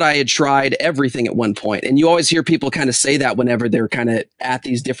 I thought I had tried everything at one point. And you always hear people kind of say that whenever they're kind of at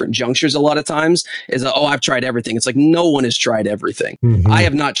these different junctures a lot of times is, oh, I've tried everything. It's like, no one has tried everything. I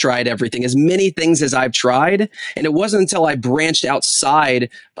have not tried everything, as many things as I've tried. And it wasn't until I branched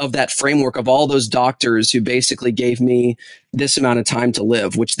outside of that framework of all those doctors who basically gave me this amount of time to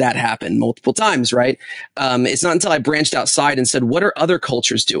live, which that happened multiple times, right? It's not until I branched outside and said, what are other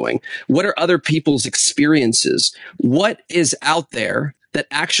cultures doing? What are other people's experiences? What is out there that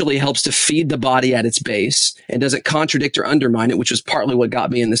actually helps to feed the body at its base and doesn't contradict or undermine it, which was partly what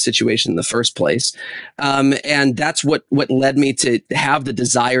got me in this situation in the first place. And that's what led me to have the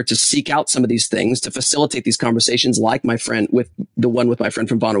desire to seek out some of these things, to facilitate these conversations, like my friend with my friend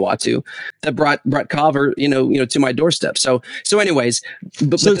from Vanuatu that brought Kava, to my doorstep. So anyways,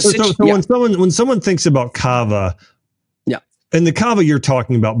 when someone thinks about Kava, and the Kava you're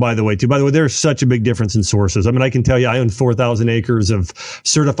talking about, by the way, there's such a big difference in sources. I mean, I can tell you, I own 4,000 acres of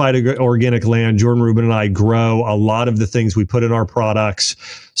certified organic land. Jordan Rubin and I grow a lot of the things we put in our products.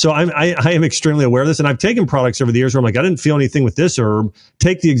 So I am extremely aware of this. And I've taken products over the years where I'm like, I didn't feel anything with this herb.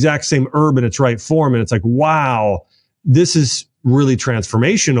 Take the exact same herb in its right form. And it's like, wow, this is really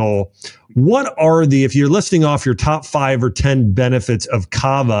transformational. What are if you're listing off your top 5 or 10 benefits of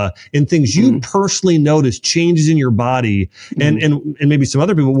Kava and things you personally notice, changes in your body and maybe some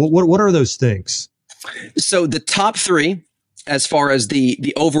other people, what are those things? So the top 3, as far as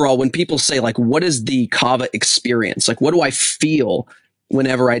the overall, when people say like, what is the Kava experience? Like, what do I feel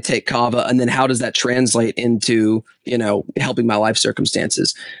whenever I take Kava? And then how does that translate into, helping my life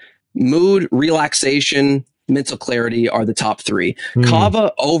circumstances? Mood, relaxation, mental clarity are the top 3.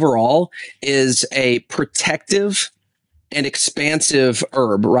 Kava overall is a protective and expansive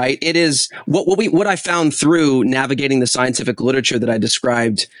herb, right? It is what I found through navigating the scientific literature that I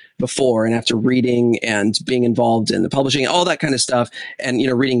described before, and after reading and being involved in the publishing, all that kind of stuff, and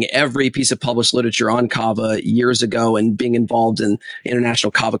reading every piece of published literature on Kava years ago, and being involved in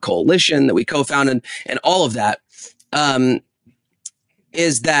International Kava Coalition that we co-founded, and all of that,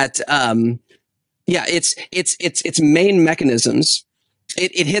 is that its main mechanisms.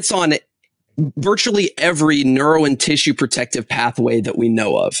 It hits on virtually every neuro and tissue protective pathway that we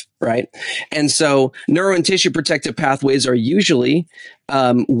know of, right? And so neuro and tissue protective pathways are usually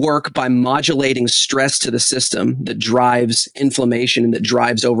work by modulating stress to the system that drives inflammation and that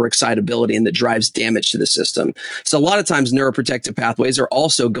drives overexcitability and that drives damage to the system. So a lot of times neuroprotective pathways are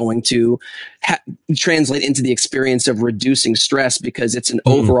also going to translate into the experience of reducing stress because it's an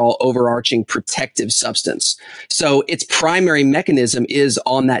overall overarching protective substance. So its primary mechanism is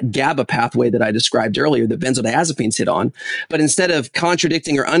on that GABA pathway that I described earlier, that benzodiazepines hit on. But instead of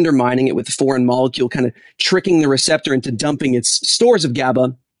contradicting or undermining it with a foreign molecule, kind of tricking the receptor into dumping its stores of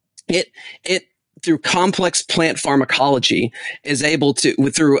GABA, it through complex plant pharmacology is able to,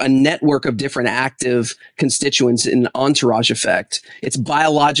 through a network of different active constituents in an entourage effect, it's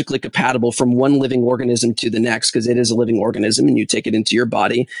biologically compatible from one living organism to the next, because it is a living organism and you take it into your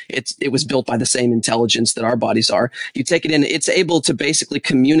body. It was built by the same intelligence that our bodies are. You take it in, it's able to basically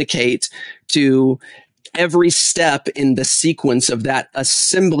communicate to every step in the sequence of that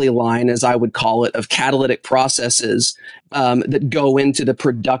assembly line, as I would call it, of catalytic processes that go into the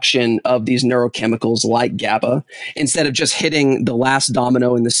production of these neurochemicals like GABA, instead of just hitting the last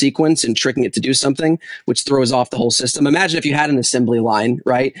domino in the sequence and tricking it to do something, which throws off the whole system. Imagine if you had an assembly line,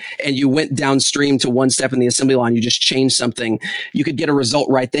 right? And you went downstream to one step in the assembly line, you just changed something. You could get a result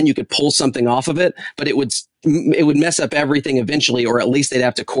right then, you could pull something off of it, but it would mess up everything eventually, or at least they'd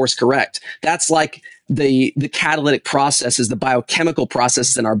have to course correct. That's like the catalytic processes, the biochemical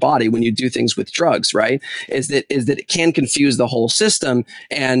processes in our body when you do things with drugs, right? Is that it can confuse the whole system,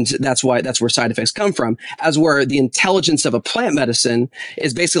 and that's where side effects come from. As where the intelligence of a plant medicine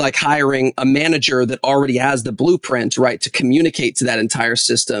is basically like hiring a manager that already has the blueprint, right, to communicate to that entire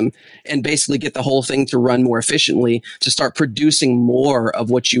system and basically get the whole thing to run more efficiently, to start producing more of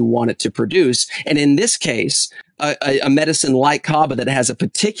what you want it to produce. And in this case, a medicine like Kava that has a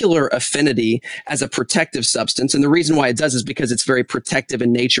particular affinity as a protective substance. And the reason why it does is because it's very protective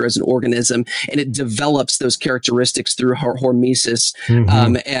in nature as an organism, and it develops those characteristics through hormesis.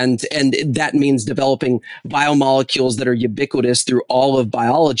 And that means developing biomolecules that are ubiquitous through all of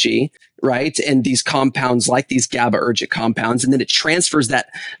biology, right? And these compounds like these GABAergic compounds, and then it transfers that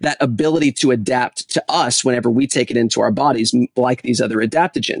ability to adapt to us whenever we take it into our bodies, like these other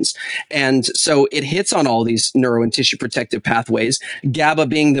adaptogens. And so it hits on all these neuro and tissue protective pathways, GABA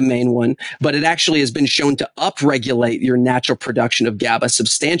being the main one, but it actually has been shown to upregulate your natural production of GABA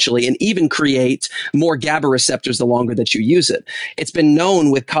substantially and even create more GABA receptors the longer that you use it. It's been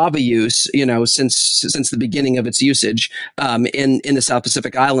known with kava use, since the beginning of its usage in the South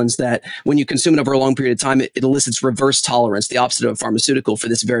Pacific Islands, that when you consume it over a long period of time, it elicits reverse tolerance, the opposite of a pharmaceutical, for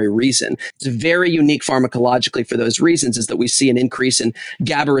this very reason. It's very unique pharmacologically for those reasons, is that we see an increase in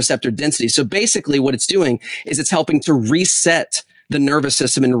GABA receptor density. So basically what it's doing is it's helping to reset the nervous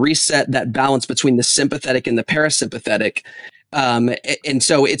system and reset that balance between the sympathetic and the parasympathetic. And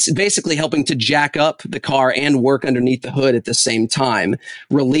so it's basically helping to jack up the car and work underneath the hood at the same time,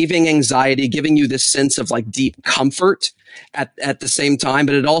 relieving anxiety, giving you this sense of like deep comfort at the same time.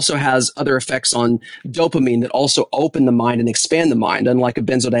 But it also has other effects on dopamine that also open the mind and expand the mind, unlike a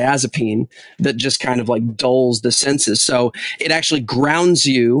benzodiazepine that just kind of like dulls the senses. So it actually grounds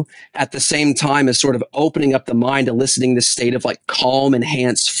you at the same time as sort of opening up the mind, eliciting this state of like calm,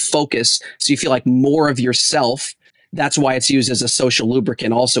 enhanced focus. So you feel like more of yourself. That's why it's used as a social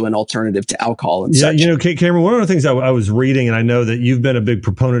lubricant, also an alternative to alcohol and such. Cameron, one of the things I was reading, and I know that you've been a big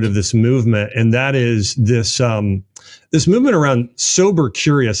proponent of this movement, and that is this this movement around sober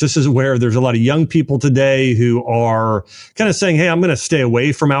curious. This is where there's a lot of young people today who are kind of saying, hey, I'm going to stay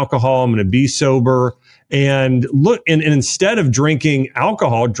away from alcohol. I'm going to be sober. And look, and instead of drinking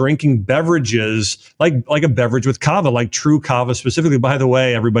alcohol, drinking beverages like a beverage with kava, like Tru Kava specifically. By the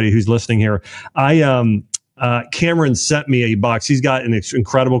way, everybody who's listening here, Cameron sent me a box. He's got an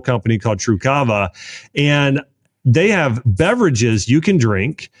incredible company called Tru Kava, and they have beverages you can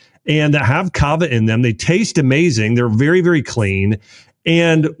drink and that have kava in them. They taste amazing. They're very, very clean.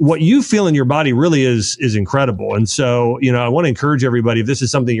 And what you feel in your body really is incredible. And so, I want to encourage everybody, if this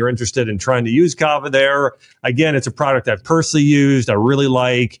is something you're interested in trying to use kava there, again, it's a product I've personally used, I really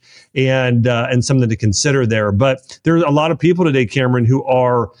like, and something to consider there. But there's a lot of people today, Cameron, who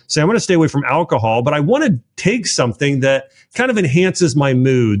are saying, I'm going to stay away from alcohol, but I want to take something that kind of enhances my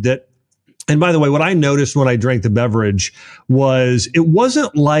mood. And by the way, what I noticed when I drank the beverage was it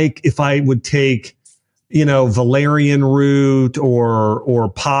wasn't like if I would take valerian root or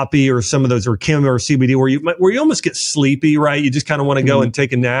poppy or some of those, or chamomile or CBD, where you almost get sleepy, right? You just kind of want to go and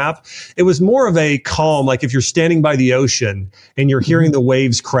take a nap. It was more of a calm, like if you're standing by the ocean and you're hearing the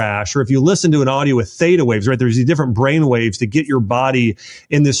waves crash, or if you listen to an audio with theta waves, right? There's these different brain waves to get your body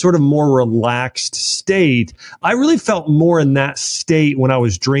in this sort of more relaxed state. I really felt more in that state when I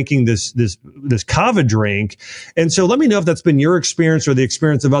was drinking this kava drink. And so let me know if that's been your experience or the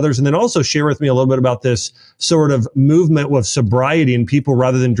experience of others. And then also share with me a little bit about this sort of movement with sobriety and people,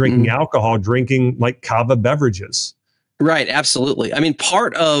 rather than drinking alcohol, drinking like kava beverages. Right. Absolutely. I mean,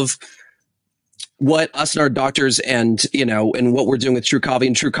 part of what us and our doctors and what we're doing with Tru Kava,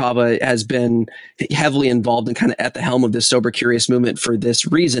 and Tru Kava has been heavily involved and kind of at the helm of this sober curious movement for this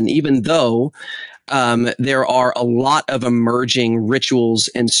reason, even though there are a lot of emerging rituals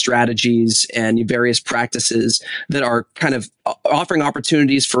and strategies and various practices that are kind of offering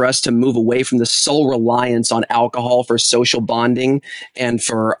opportunities for us to move away from the sole reliance on alcohol for social bonding and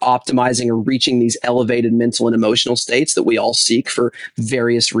for optimizing or reaching these elevated mental and emotional states that we all seek for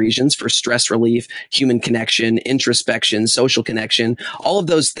various reasons, for stress relief, human connection, introspection, social connection, all of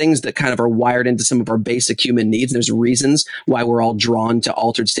those things that kind of are wired into some of our basic human needs. And there's reasons why we're all drawn to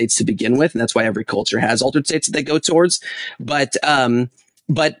altered states to begin with. And that's why every culture has altered states that they go towards. But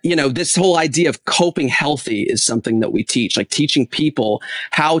this whole idea of coping healthy is something that we teach, like teaching people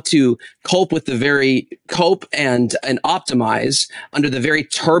how to cope and optimize under the very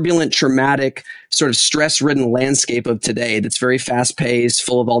turbulent, traumatic, sort of stress-ridden landscape of today that's very fast-paced,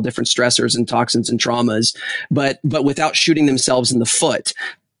 full of all different stressors and toxins and traumas, but without shooting themselves in the foot.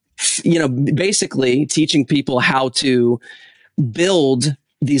 Basically teaching people how to build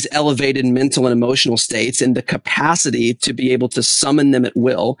these elevated mental and emotional states and the capacity to be able to summon them at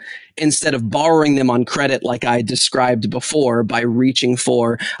will, instead of borrowing them on credit like I described before, by reaching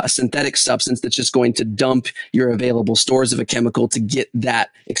for a synthetic substance that's just going to dump your available stores of a chemical to get that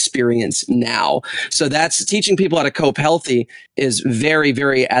experience now. So that's teaching people how to cope healthy is very,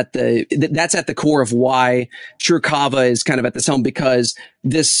 very that's at the core of why Tru Kava is kind of at this helm, because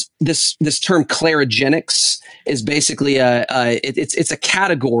this term clarigenics is basically it's a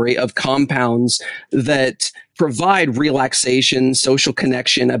category of compounds that provide relaxation, social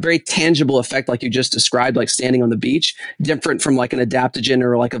connection, a very tangible effect like you just described, like standing on the beach, different from like an adaptogen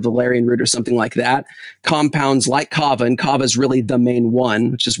or like a valerian root or something like that. Compounds like kava, and kava is really the main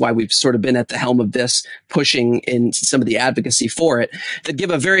one, which is why we've sort of been at the helm of this, pushing in some of the advocacy for it, that give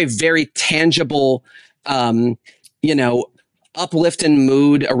a very, very tangible, uplift in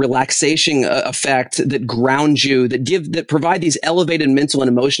mood, a relaxation effect that ground you, that provide these elevated mental and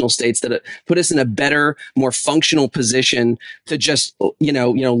emotional states that put us in a better, more functional position to just,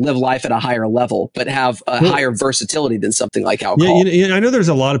 live life at a higher level, but have a higher versatility than something like alcohol. Yeah, I know there's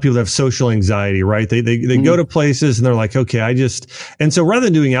a lot of people that have social anxiety, right? They go to places and they're like, okay, and so rather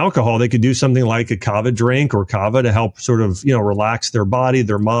than doing alcohol, they could do something like a kava drink or kava to help sort of, relax their body,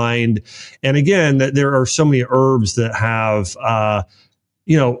 their mind. And again, there are so many herbs that have,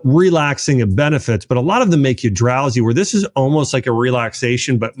 relaxing benefits, but a lot of them make you drowsy, where this is almost like a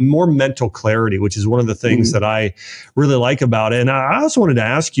relaxation, but more mental clarity, which is one of the things that I really like about it. And I also wanted to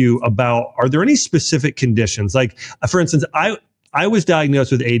ask you about, are there any specific conditions? Like, for instance, I was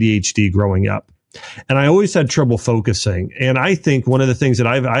diagnosed with ADHD growing up, and I always had trouble focusing. And I think one of the things that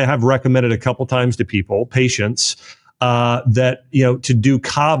I have recommended a couple times to patients, to do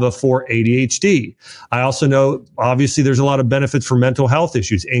kava for ADHD. I also know, obviously, there's a lot of benefits for mental health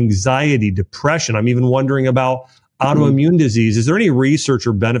issues, anxiety, depression. I'm even wondering about autoimmune disease. Is there any research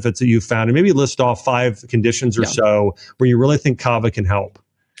or benefits that you've found? And maybe list off 5 conditions or so where you really think kava can help.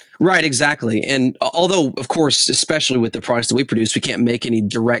 Right, exactly. And although, of course, especially with the products that we produce, we can't make any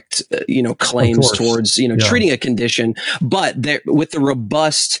direct, claims towards, treating a condition. But with the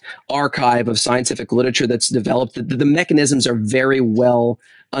robust archive of scientific literature that's developed, the mechanisms are very well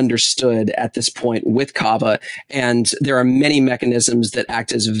understood at this point with kava. And there are many mechanisms that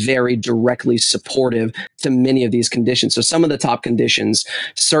act as very directly supportive to many of these conditions. So some of the top conditions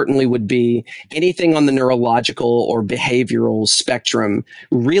certainly would be anything on the neurological or behavioral spectrum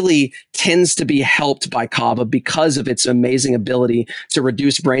really tends to be helped by kava because of its amazing ability to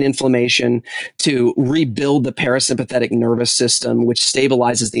reduce brain inflammation, to rebuild the parasympathetic nervous system, which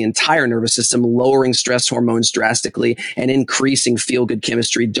stabilizes the entire nervous system, lowering stress hormones drastically and increasing feel-good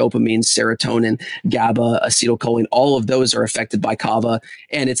chemistry, dopamine, serotonin, GABA, acetylcholine. All of those are affected by kava,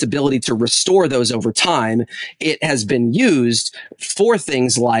 and its ability to restore those over time. It has been used for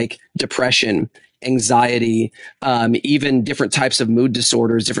things like depression, anxiety, even different types of mood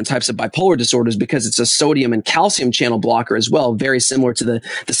disorders, different types of bipolar disorders, because it's a sodium and calcium channel blocker as well, very similar to the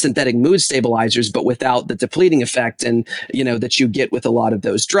synthetic mood stabilizers, but without the depleting effect and that you get with a lot of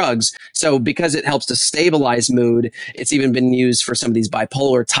those drugs. So because it helps to stabilize mood, it's even been used for some of these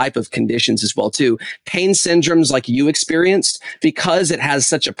bipolar type of conditions as well too. Pain syndromes like you experienced, because it has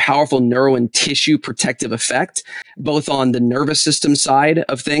such a powerful neuro and tissue protective effect, both on the nervous system side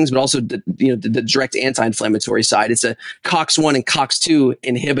of things, but also the direct anti-inflammatory side. It's a COX-1 and COX-2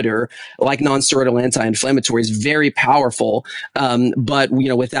 inhibitor, like non-steroidal anti-inflammatories, very powerful. But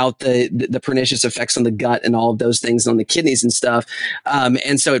without the pernicious effects on the gut and all of those things on the kidneys and stuff.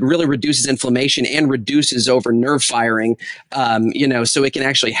 And so it really reduces inflammation and reduces over nerve firing, so it can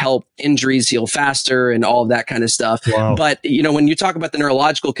actually help injuries heal faster and all of that kind of stuff. Wow. But, when you talk about the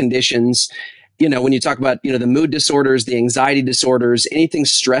neurological conditions, when you talk about, the mood disorders, the anxiety disorders, anything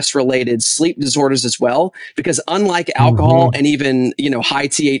stress related, sleep disorders as well, because unlike alcohol and even, high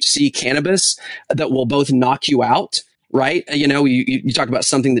THC cannabis that will both knock you out, right? You talk about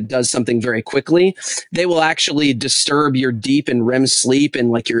something that does something very quickly. They will actually disturb your deep and REM sleep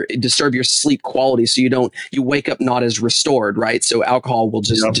and disturb your sleep quality. So you wake up not as restored, right? So alcohol will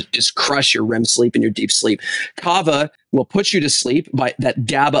just crush your REM sleep and your deep sleep. Kava will put you to sleep by that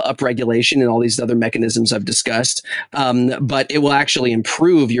GABA upregulation and all these other mechanisms I've discussed. But it will actually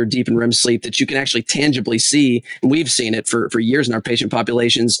improve your deep and REM sleep that you can actually tangibly see. And we've seen it for years in our patient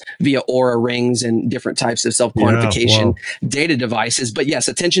populations via Aura rings and different types of self-quantification data devices. But yes,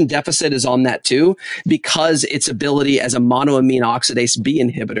 attention deficit is on that too, because its ability as a monoamine oxidase B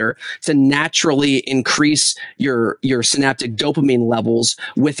inhibitor to naturally increase your synaptic dopamine levels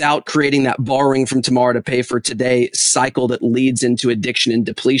without creating that borrowing from tomorrow to pay for today cycle that leads into addiction and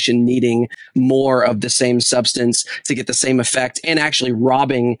depletion, needing more of the same substance to get the same effect, and actually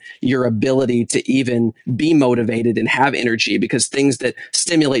robbing your ability to even be motivated and have energy, because things that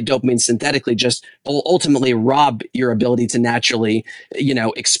stimulate dopamine synthetically just ultimately rob your ability to naturally,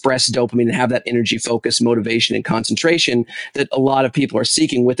 express dopamine and have that energy, focus, motivation, and concentration that a lot of people are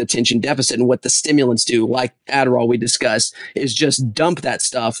seeking with attention deficit. And what the stimulants do, like Adderall we discussed, is just dump that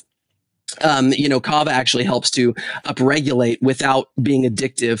stuff. Kava actually helps to upregulate without being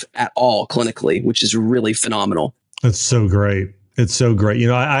addictive at all clinically, which is really phenomenal. That's so great. It's so great. You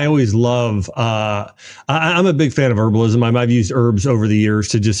know, I always love, I'm a big fan of herbalism. I've used herbs over the years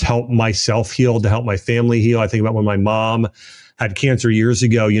to just help myself heal, to help my family heal. I think about when my mom had cancer years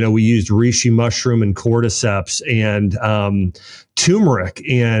ago, you know, we used reishi mushroom and cordyceps and turmeric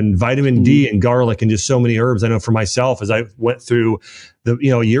and vitamin D and garlic and just so many herbs. I know for myself, as I went through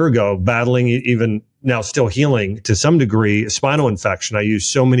a year ago, battling, even now still healing to some degree, spinal infection. I used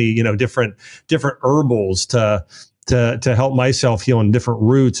so many, different herbals to help myself heal, and different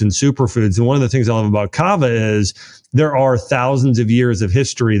roots and superfoods. And one of the things I love about kava is there are thousands of years of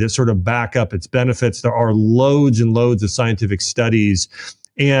history that sort of back up its benefits. There are loads and loads of scientific studies,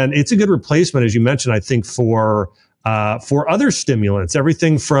 and it's a good replacement, as you mentioned, I think, for other stimulants,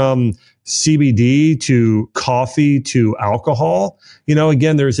 everything from CBD to coffee to alcohol.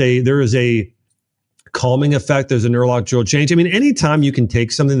 Again, there is a calming effect. There's a neurological change. I mean, anytime you can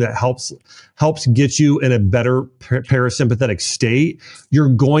take something that helps get you in a better parasympathetic state, you're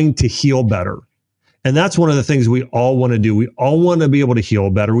going to heal better. And that's one of the things we all want to do. We all want to be able to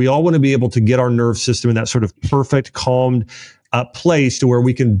heal better. We all want to be able to get our nerve system in that sort of perfect, calmed place to where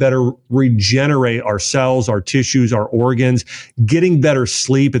we can better regenerate our cells, our tissues, our organs, getting better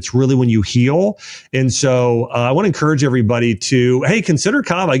sleep. It's really when you heal. And so I want to encourage everybody to, hey, consider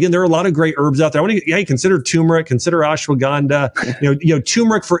kava. Again, there are a lot of great herbs out there. Consider turmeric, consider ashwagandha,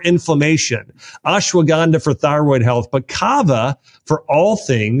 turmeric for inflammation, ashwagandha for thyroid health, but kava for all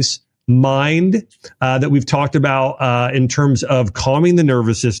things mind that we've talked about in terms of calming the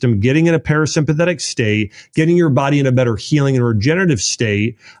nervous system, getting in a parasympathetic state, getting your body in a better healing and regenerative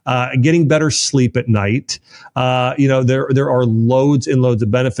state, getting better sleep at night. There are loads and loads of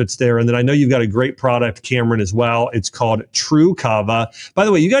benefits there. And then I know you've got a great product, Cameron, as well. It's called Tru Kava. By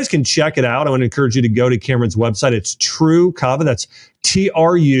the way, you guys can check it out. I want to encourage you to go to Cameron's website. It's Tru Kava. That's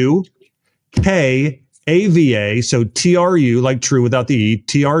TRUKAVA. So TRU, like true without the E,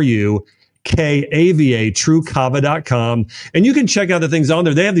 TRUKAVA, trukava.com. And you can check out the things on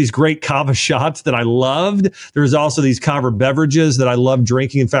there. They have these great kava shots that I loved. There's also these kava beverages that I love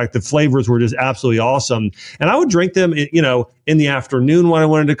drinking. In fact, the flavors were just absolutely awesome. And I would drink them, in the afternoon when I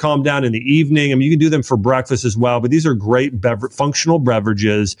wanted to calm down, in the evening. I mean, you can do them for breakfast as well, but these are great functional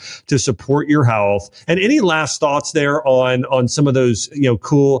beverages to support your health. And any last thoughts there on some of those,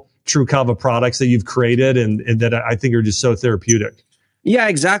 cool Tru Kava products that you've created and that I think are just so therapeutic? Yeah,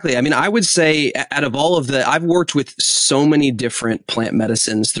 exactly. I mean, I would say out of all of I've worked with so many different plant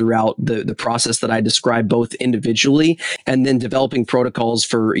medicines throughout the process that I described, both individually and then developing protocols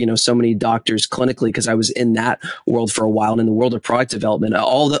for, so many doctors clinically, because I was in that world for a while, and in the world of product development,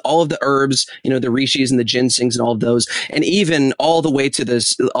 all of the herbs, the rishis and the ginsengs and all of those, and even all the way to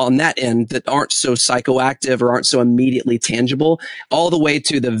this on that end that aren't so psychoactive or aren't so immediately tangible, all the way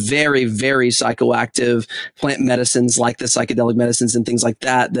to the very, very psychoactive plant medicines like the psychedelic medicines and things like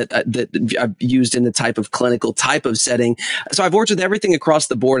that I've used in the type of clinical type of setting. So I've worked with everything across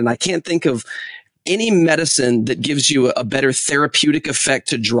the board, and I can't think of any medicine that gives you a better therapeutic effect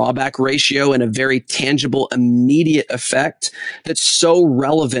to drawback ratio and a very tangible, immediate effect that's so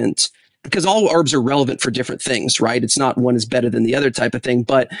relevant, because all herbs are relevant for different things, right? It's not one is better than the other type of thing,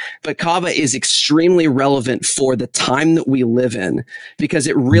 but kava is extremely relevant for the time that we live in, because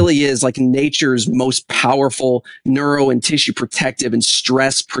it really is like nature's most powerful neuro and tissue protective and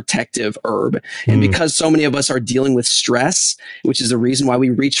stress protective herb. And because so many of us are dealing with stress, which is the reason why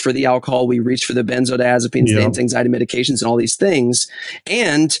we reach for the alcohol, we reach for the benzodiazepines, the anti-anxiety medications and all these things.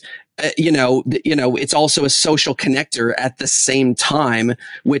 And it's also a social connector at the same time,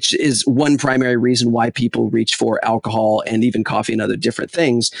 which is one primary reason why people reach for alcohol and even coffee and other different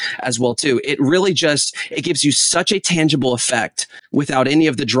things as well too. It really it gives you such a tangible effect without any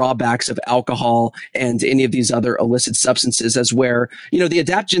of the drawbacks of alcohol and any of these other illicit substances, as where, the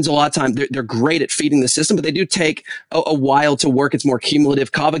adaptogens a lot of time, they're great at feeding the system, but they do take a while to work. It's more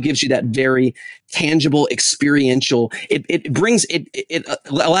cumulative. Kava gives you that very tangible, experiential. It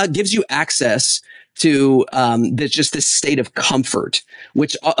gives you access to just this state of comfort,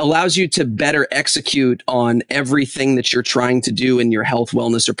 which allows you to better execute on everything that you're trying to do in your health,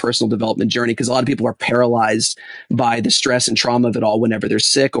 wellness, or personal development journey. Because a lot of people are paralyzed by the stress and trauma of it all whenever they're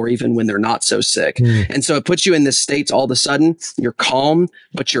sick, or even when they're not so sick. And so it puts you in this state. All of a sudden, you're calm,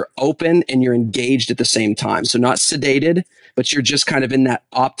 but you're open and you're engaged at the same time. So not sedated, but you're just kind of in that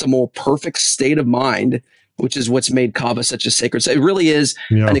optimal, perfect state of mind, which is what's made kava such a sacred. So it really is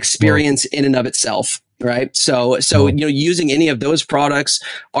an experience in and of itself. Right. So, using any of those products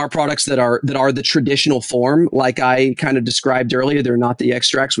are products that are the traditional form, like I kind of described earlier. They're not the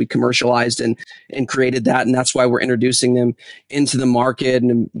extracts. We commercialized and created that. And that's why we're introducing them into the market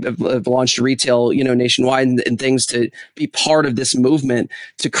and have launched retail, nationwide and things to be part of this movement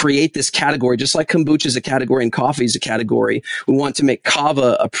to create this category, just like kombucha is a category and coffee is a category. We want to make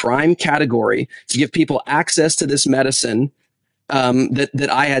kava a prime category to give people access to this medicine that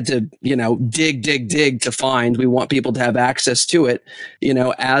I had to, dig to find. We want people to have access to it,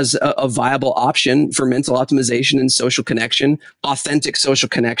 as a viable option for mental optimization and social connection, authentic social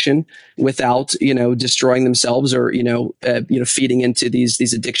connection without, destroying themselves or, feeding into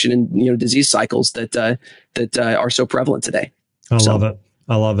these addiction and, disease cycles that are so prevalent today. I love it.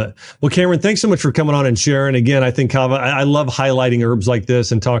 I love it. Well, Cameron, thanks so much for coming on and sharing. Again, I think Kava, I love highlighting herbs like this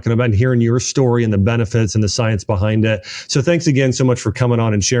and talking about and hearing your story and the benefits and the science behind it. So thanks again so much for coming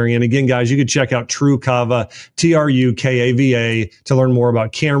on and sharing. And again, guys, you can check out Tru Kava, Trukava, to learn more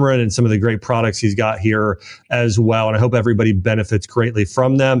about Cameron and some of the great products he's got here as well. And I hope everybody benefits greatly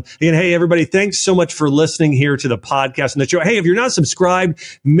from them. Again, hey, everybody, thanks so much for listening here to the podcast and the show. Hey, if you're not subscribed,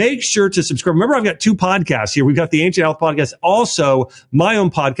 make sure to subscribe. Remember, I've got two podcasts here. We've got the Ancient Health podcast, also my own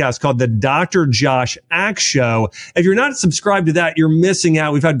podcast called the Dr. Josh Axe Show. If you're not subscribed to that, you're missing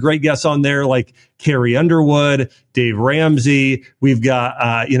out. We've had great guests on there like Carrie Underwood, Dave Ramsey. We've got,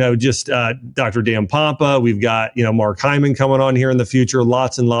 Dr. Dan Pompa. We've got, Mark Hyman coming on here in the future.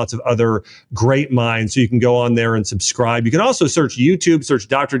 Lots and lots of other great minds. So you can go on there and subscribe. You can also search YouTube, search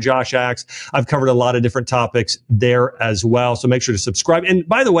Dr. Josh Axe. I've covered a lot of different topics there as well. So make sure to subscribe. And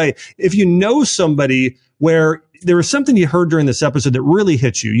by the way, if you know somebody where there was something you heard during this episode that really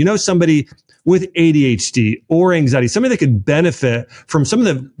hit you, somebody with ADHD or anxiety, somebody that could benefit from some of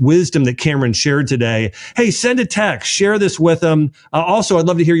the wisdom that Cameron shared today, hey, send a text, share this with them. Also, I'd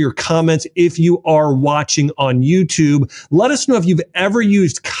love to hear your comments if you are watching on YouTube. Let us know if you've ever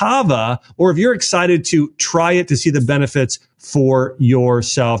used Kava or if you're excited to try it to see the benefits for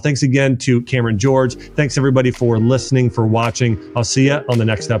yourself. Thanks again to Cameron George. Thanks everybody for listening, for watching. I'll see you on the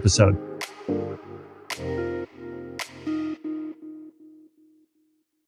next episode.